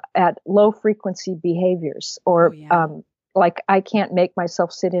am at low frequency behaviors or like I can't make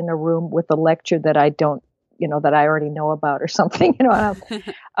myself sit in a room with a lecture that I don't, that I already know about or something,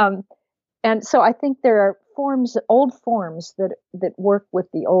 and so I think there are old forms that work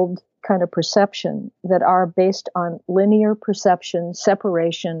with the old kind of perception that are based on linear perception,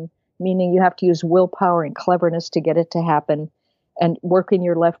 separation, meaning you have to use willpower and cleverness to get it to happen and work in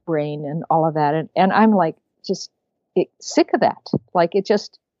your left brain and all of that. And I'm like, just sick of that. Like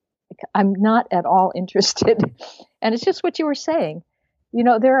I'm not at all interested. And it's just what you were saying.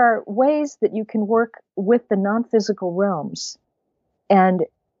 There are ways that you can work with the non-physical realms and,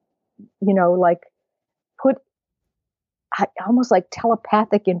 like put almost like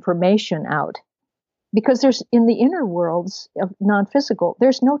telepathic information out. Because there's in the inner worlds of non-physical,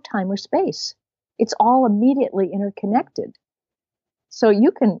 there's no time or space. It's all immediately interconnected. So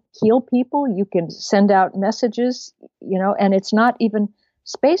you can heal people, you can send out messages, and it's not even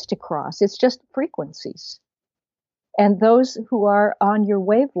space to cross. It's just frequencies. And those who are on your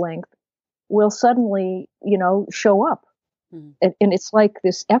wavelength will suddenly, show up. And it's like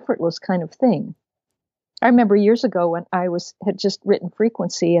this effortless kind of thing. I remember years ago when I had just written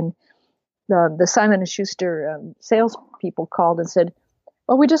Frequency, and the Simon & Schuster salespeople called and said,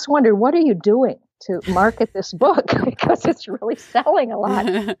 well, we just wondered, what are you doing to market this book? Because it's really selling a lot.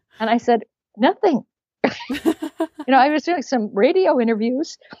 And I said, nothing. I was doing some radio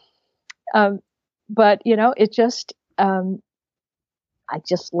interviews, but, it just, I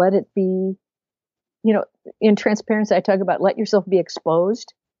just let it be, in transparency, I talk about let yourself be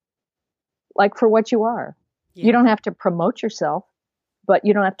exposed, like for what you are. Yeah. You don't have to promote yourself, but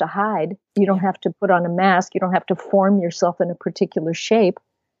you don't have to hide. You don't have to put on a mask. You don't have to form yourself in a particular shape.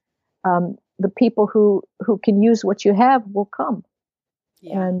 The people who can use what you have will come.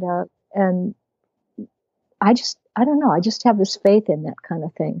 Yeah. And I don't know. I just have this faith in that kind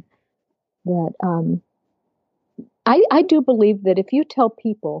of thing that, I do believe that if you tell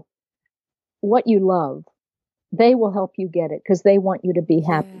people what you love, they will help you get it because they want you to be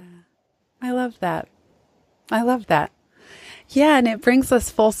happy. Yeah. I love that. Yeah, and it brings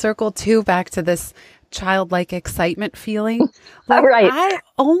us full circle too back to this childlike excitement feeling. Like, right. I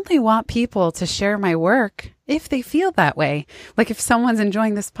only want people to share my work if they feel that way. Like if someone's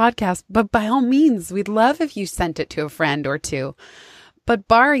enjoying this podcast, but by all means, we'd love if you sent it to a friend or two. But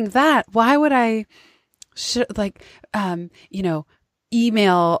barring that, why would I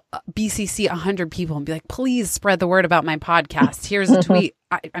email BCC 100 people and be like, please spread the word about my podcast. Here's a tweet.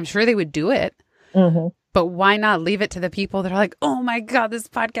 I'm sure they would do it. Mm-hmm. But why not leave it to the people that are like, oh my God, this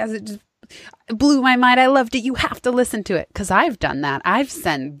podcast, it just blew my mind. I loved it. You have to listen to it. Because I've done that. I've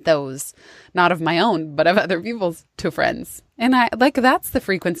sent those, not of my own, but of other people's to friends. And that's the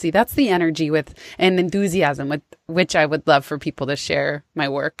frequency. That's the energy and enthusiasm with which I would love for people to share my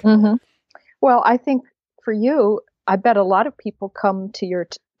work. Mm-hmm. Well, I think for you, I bet a lot of people come to your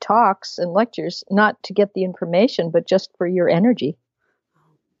talks and lectures, not to get the information, but just for your energy.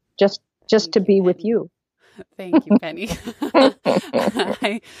 Just to be with you. Thank you, Penny.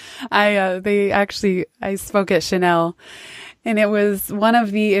 I spoke at Chanel, and it was one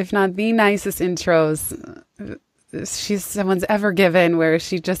of the, if not the nicest intros someone's ever given, where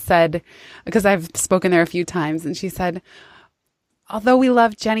she just said, because I've spoken there a few times, and she said, although we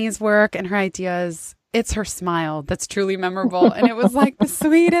love Jenny's work and her ideas, it's her smile that's truly memorable. And it was like the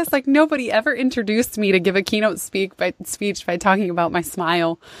sweetest, like nobody ever introduced me to give a keynote speech by talking about my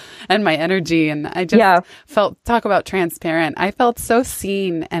smile and my energy. And I just talk about transparent. I felt so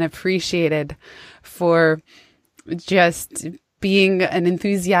seen and appreciated for just being an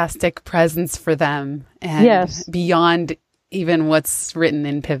enthusiastic presence for them and beyond even what's written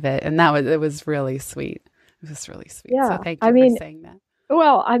in Pivot. And it was really sweet. It was really sweet. Yeah. So thank you for saying that.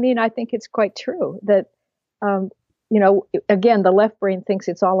 Well, I think it's quite true that, again, the left brain thinks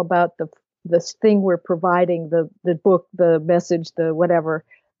it's all about this thing we're providing, the book, the message, the whatever.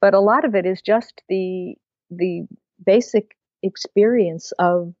 But a lot of it is just the basic experience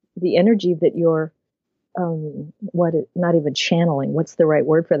of the energy that you're not even channeling. What's the right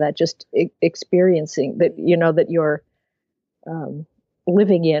word for that? Just experiencing that, that you're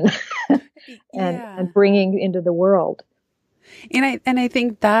living in and bringing into the world. And I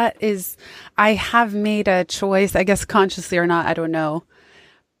think that is, I have made a choice, I guess consciously or not, I don't know.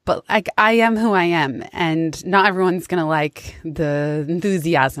 But like, I am who I am, and not everyone's going to like the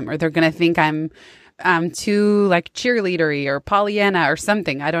enthusiasm, or they're going to think I'm too like cheerleadery or Pollyanna or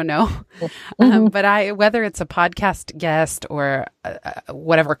something. I don't know. But whether it's a podcast guest or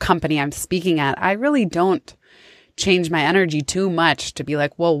whatever company I'm speaking at, I really don't change my energy too much to be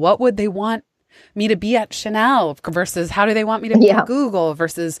like, well, what would they want me to be at Chanel versus how do they want me to be at Google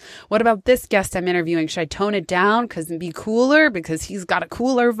versus what about this guest I'm interviewing? Should I tone it down and be cooler because he's got a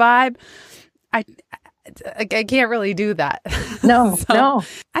cooler vibe? I can't really do that. No, so no.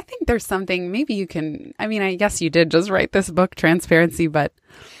 I think there's something, maybe you can, I mean, I guess you did just write this book, Transparency, but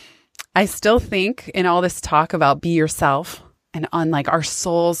I still think in all this talk about be yourself and on like our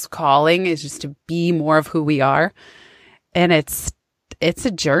soul's calling is just to be more of who we are. And it's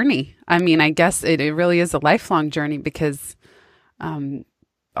a journey. I mean, I guess it really is a lifelong journey because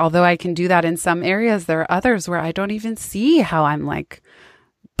although I can do that in some areas, there are others where I don't even see how I'm like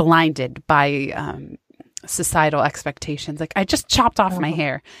blinded by societal expectations. Like I just chopped off my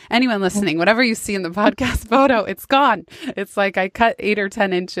hair. Anyone listening, whatever you see in the podcast photo, it's gone. It's like I cut 8 or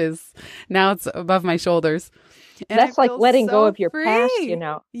 10 inches. Now it's above my shoulders. And that's like letting so go of your free. past,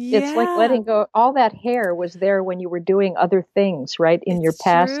 Yeah. It's like letting go. All that hair was there when you were doing other things, right? In your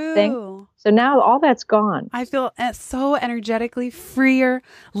past thing. So now all that's gone. I feel so energetically freer,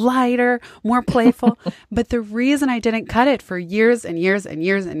 lighter, more playful. But the reason I didn't cut it for years and years and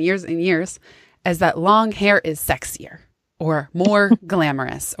years and years and years is that long hair is sexier or more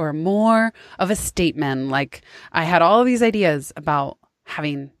glamorous or more of a statement. Like I had all of these ideas about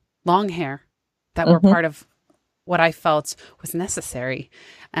having long hair that were part of what I felt was necessary.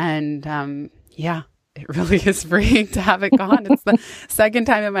 And it really is freeing to have it gone. It's the second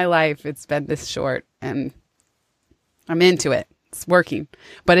time in my life it's been this short and I'm into it. It's working.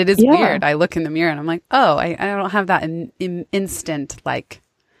 But it is weird. I look in the mirror and I'm like, oh, I don't have that in instant, like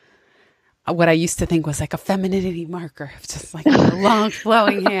what I used to think was like a femininity marker of just like long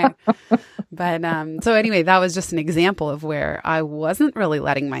flowing hair. But so anyway, that was just an example of where I wasn't really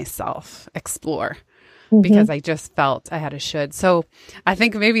letting myself explore. Because I just felt I had a should. So I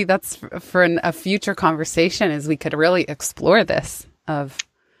think maybe that's for a future conversation is we could really explore this of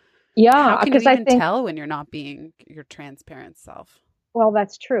how can you even tell when you're not being your transparent self? Well,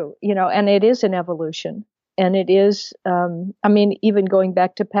 that's true, and it is an evolution. And it is, I mean, even going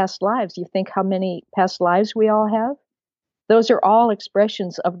back to past lives, you think how many past lives we all have? Those are all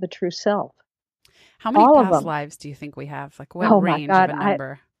expressions of the true self. How many past lives do you think we have? Like what range of a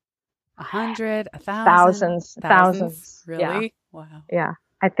number? 100, 1,000, thousands. Really? Yeah. Wow. Yeah,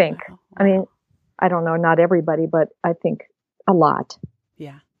 I think. Wow. I mean, I don't know, not everybody, but I think a lot.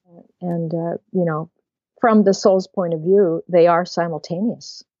 Yeah. And, from the soul's point of view, they are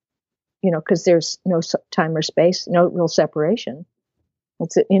simultaneous, because there's no time or space, no real separation.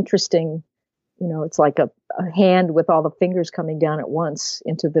 It's an interesting, it's like a hand with all the fingers coming down at once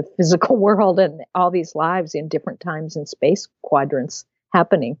into the physical world and all these lives in different times and space quadrants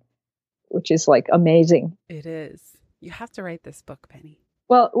happening, which is like amazing. It is. You have to write this book, Penny.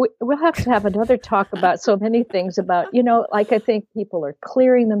 Well, we'll have to have another talk about so many things about, like I think people are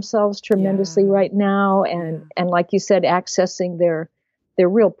clearing themselves tremendously right now. And like you said, accessing their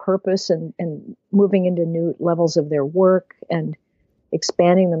real purpose and moving into new levels of their work and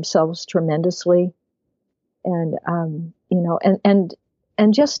expanding themselves tremendously. And,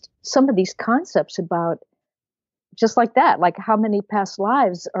 and just some of these concepts about just like that, like how many past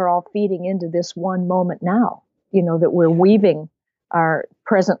lives are all feeding into this one moment now, that we're weaving our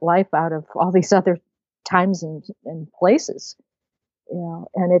present life out of all these other times and places,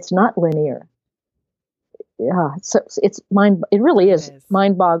 and it's not linear. Yeah. So it really is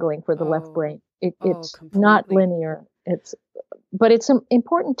mind boggling for the left brain. It's completely. Not linear. But it's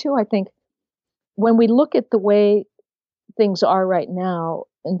important too, I think, when we look at the way things are right now,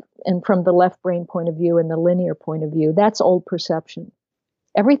 and from the left brain point of view and the linear point of view, that's old perception.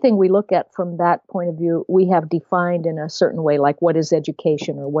 Everything we look at from that point of view, we have defined in a certain way, like what is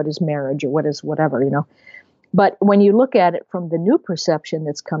education or what is marriage or what is whatever, But when you look at it from the new perception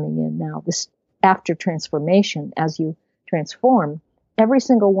that's coming in now, this after transformation, as you transform, every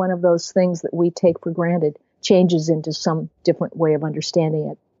single one of those things that we take for granted changes into some different way of understanding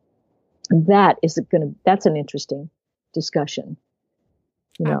it. And that's an interesting discussion.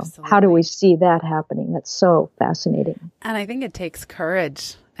 You know, Absolutely. how do we see that happening? That's so fascinating. And I think it takes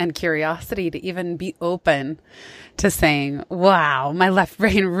courage and curiosity to even be open to saying, wow, my left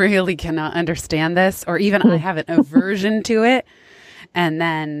brain really cannot understand this, or even I have an aversion to it, and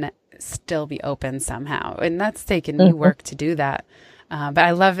then still be open somehow. And that's taken me work to do that. But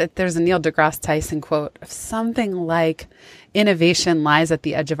I love it. There's a Neil deGrasse Tyson quote of something like, innovation lies at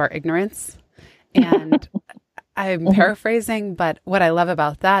the edge of our ignorance. And I'm paraphrasing, but what I love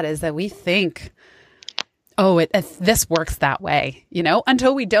about that is that we think, oh, this works that way, you know,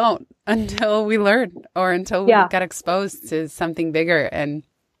 until we don't, until we learn, or until we get exposed to something bigger. And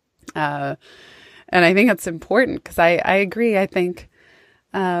I think that's important, because I agree. I think,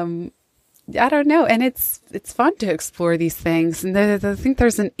 I don't know. And it's fun to explore these things. And I think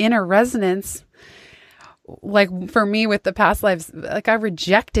there's an inner resonance. Like for me with the past lives, like I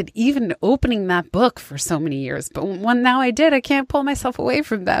rejected even opening that book for so many years. But when now I did, I can't pull myself away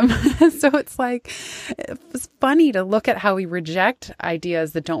from them. So it's like, it's funny to look at how we reject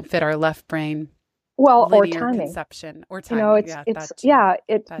ideas that don't fit our left brain. Well, or linear timing. Conception or timing. You know,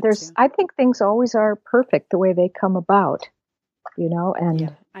 I think things always are perfect the way they come about, you know, and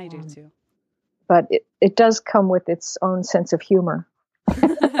yeah, I do too. But it does come with its own sense of humor.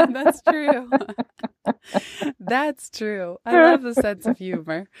 That's true. That's true. I love the sense of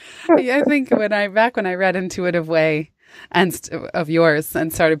humor. I think back when I read Intuitive Way of yours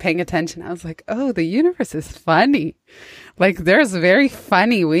and started paying attention, I was like, oh, the universe is funny. Like there's very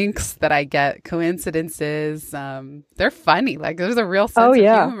funny winks that I get, coincidences. They're funny. Like there's a real sense of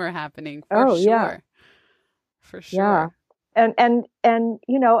humor happening for sure. For sure. Yeah. And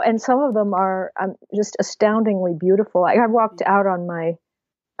you know, and some of them are just astoundingly beautiful. I walked out on I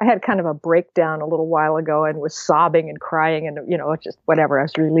had kind of a breakdown a little while ago and was sobbing and crying and, you know, just whatever. I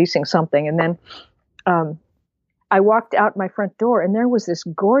was releasing something. And then I walked out my front door and there was this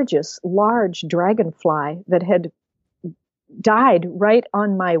gorgeous, large dragonfly that had died right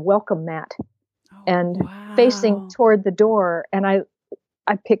on my welcome mat and facing toward the door. And I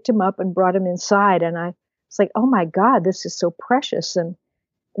picked him up and brought him inside, and I was like, oh my God, this is so precious. And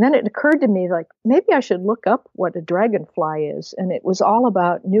then it occurred to me, like, maybe I should look up what a dragonfly is. And it was all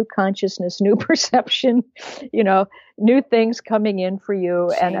about new consciousness, new perception, you know, new things coming in for you.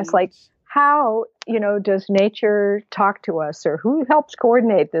 Change. And it's like, how, you know, does nature talk to us, or who helps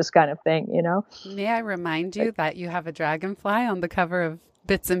coordinate this kind of thing, you know? May I remind you that you have a dragonfly on the cover of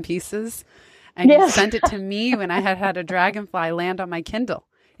Bits and Pieces? And you sent it to me when I had a dragonfly land on my Kindle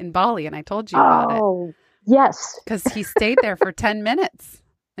in Bali. And I told you about it. Oh, yes. Because he stayed there for 10 minutes.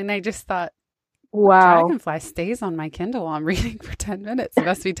 And I just thought, wow, dragonfly stays on my Kindle while I'm reading for 10 minutes. It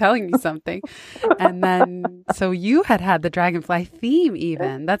must be telling me something. And then, so you had the dragonfly theme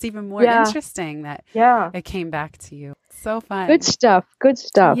even. That's even more interesting that it came back to you. So fun. Good stuff. Good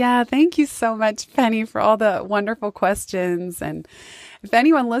stuff. Yeah. Thank you so much, Penny, for all the wonderful questions. And if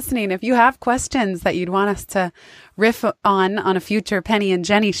anyone listening, if you have questions that you'd want us to riff on a future Penny and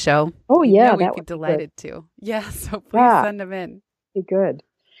Jenny show, we'd be delighted to. Yeah. So please send them in. Be good.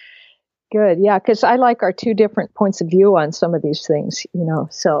 Good. Yeah. Because I like our two different points of view on some of these things, you know,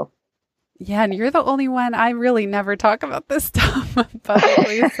 so. Yeah. And you're the only one. I really never talk about this stuff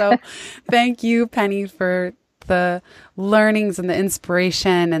publicly. So thank you, Penny, for the learnings and the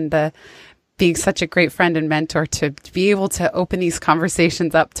inspiration and the being such a great friend and mentor to be able to open these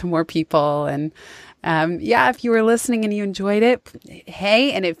conversations up to more people. And if you were listening and you enjoyed it,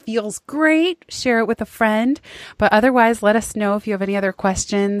 hey, and it feels great, share it with a friend. But otherwise, let us know if you have any other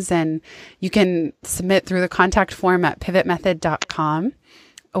questions, and you can submit through the contact form at pivotmethod.com.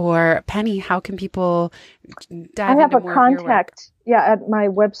 Or Penny, how can people dive into more of your work? At my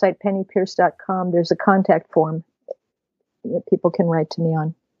website, pennypierce.com, there's a contact form that people can write to me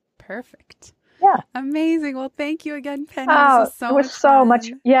on. Perfect. Yeah. Amazing. Well, thank you again, Penny. Oh, this was it was so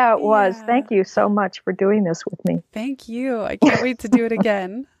much. Yeah, it was. Thank you so much for doing this with me. Thank you. I can't wait to do it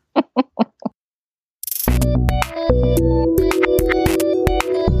again.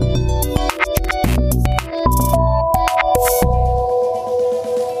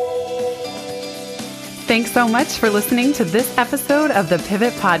 Thanks so much for listening to this episode of the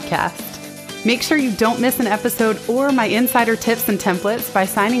Pivot Podcast. Make sure you don't miss an episode or my insider tips and templates by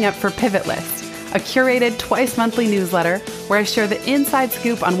signing up for Pivot List, a curated twice monthly newsletter where I share the inside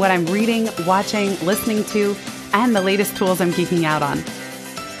scoop on what I'm reading, watching, listening to, and the latest tools I'm geeking out on.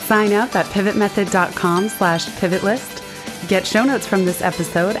 Sign up at pivotmethod.com/pivotlist. Get show notes from this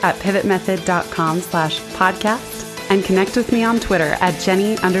episode at pivotmethod.com/podcast and connect with me on Twitter at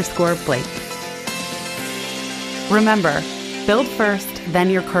Jenny_Blake. Remember, build first, then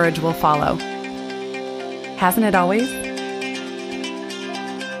your courage will follow. Hasn't it always?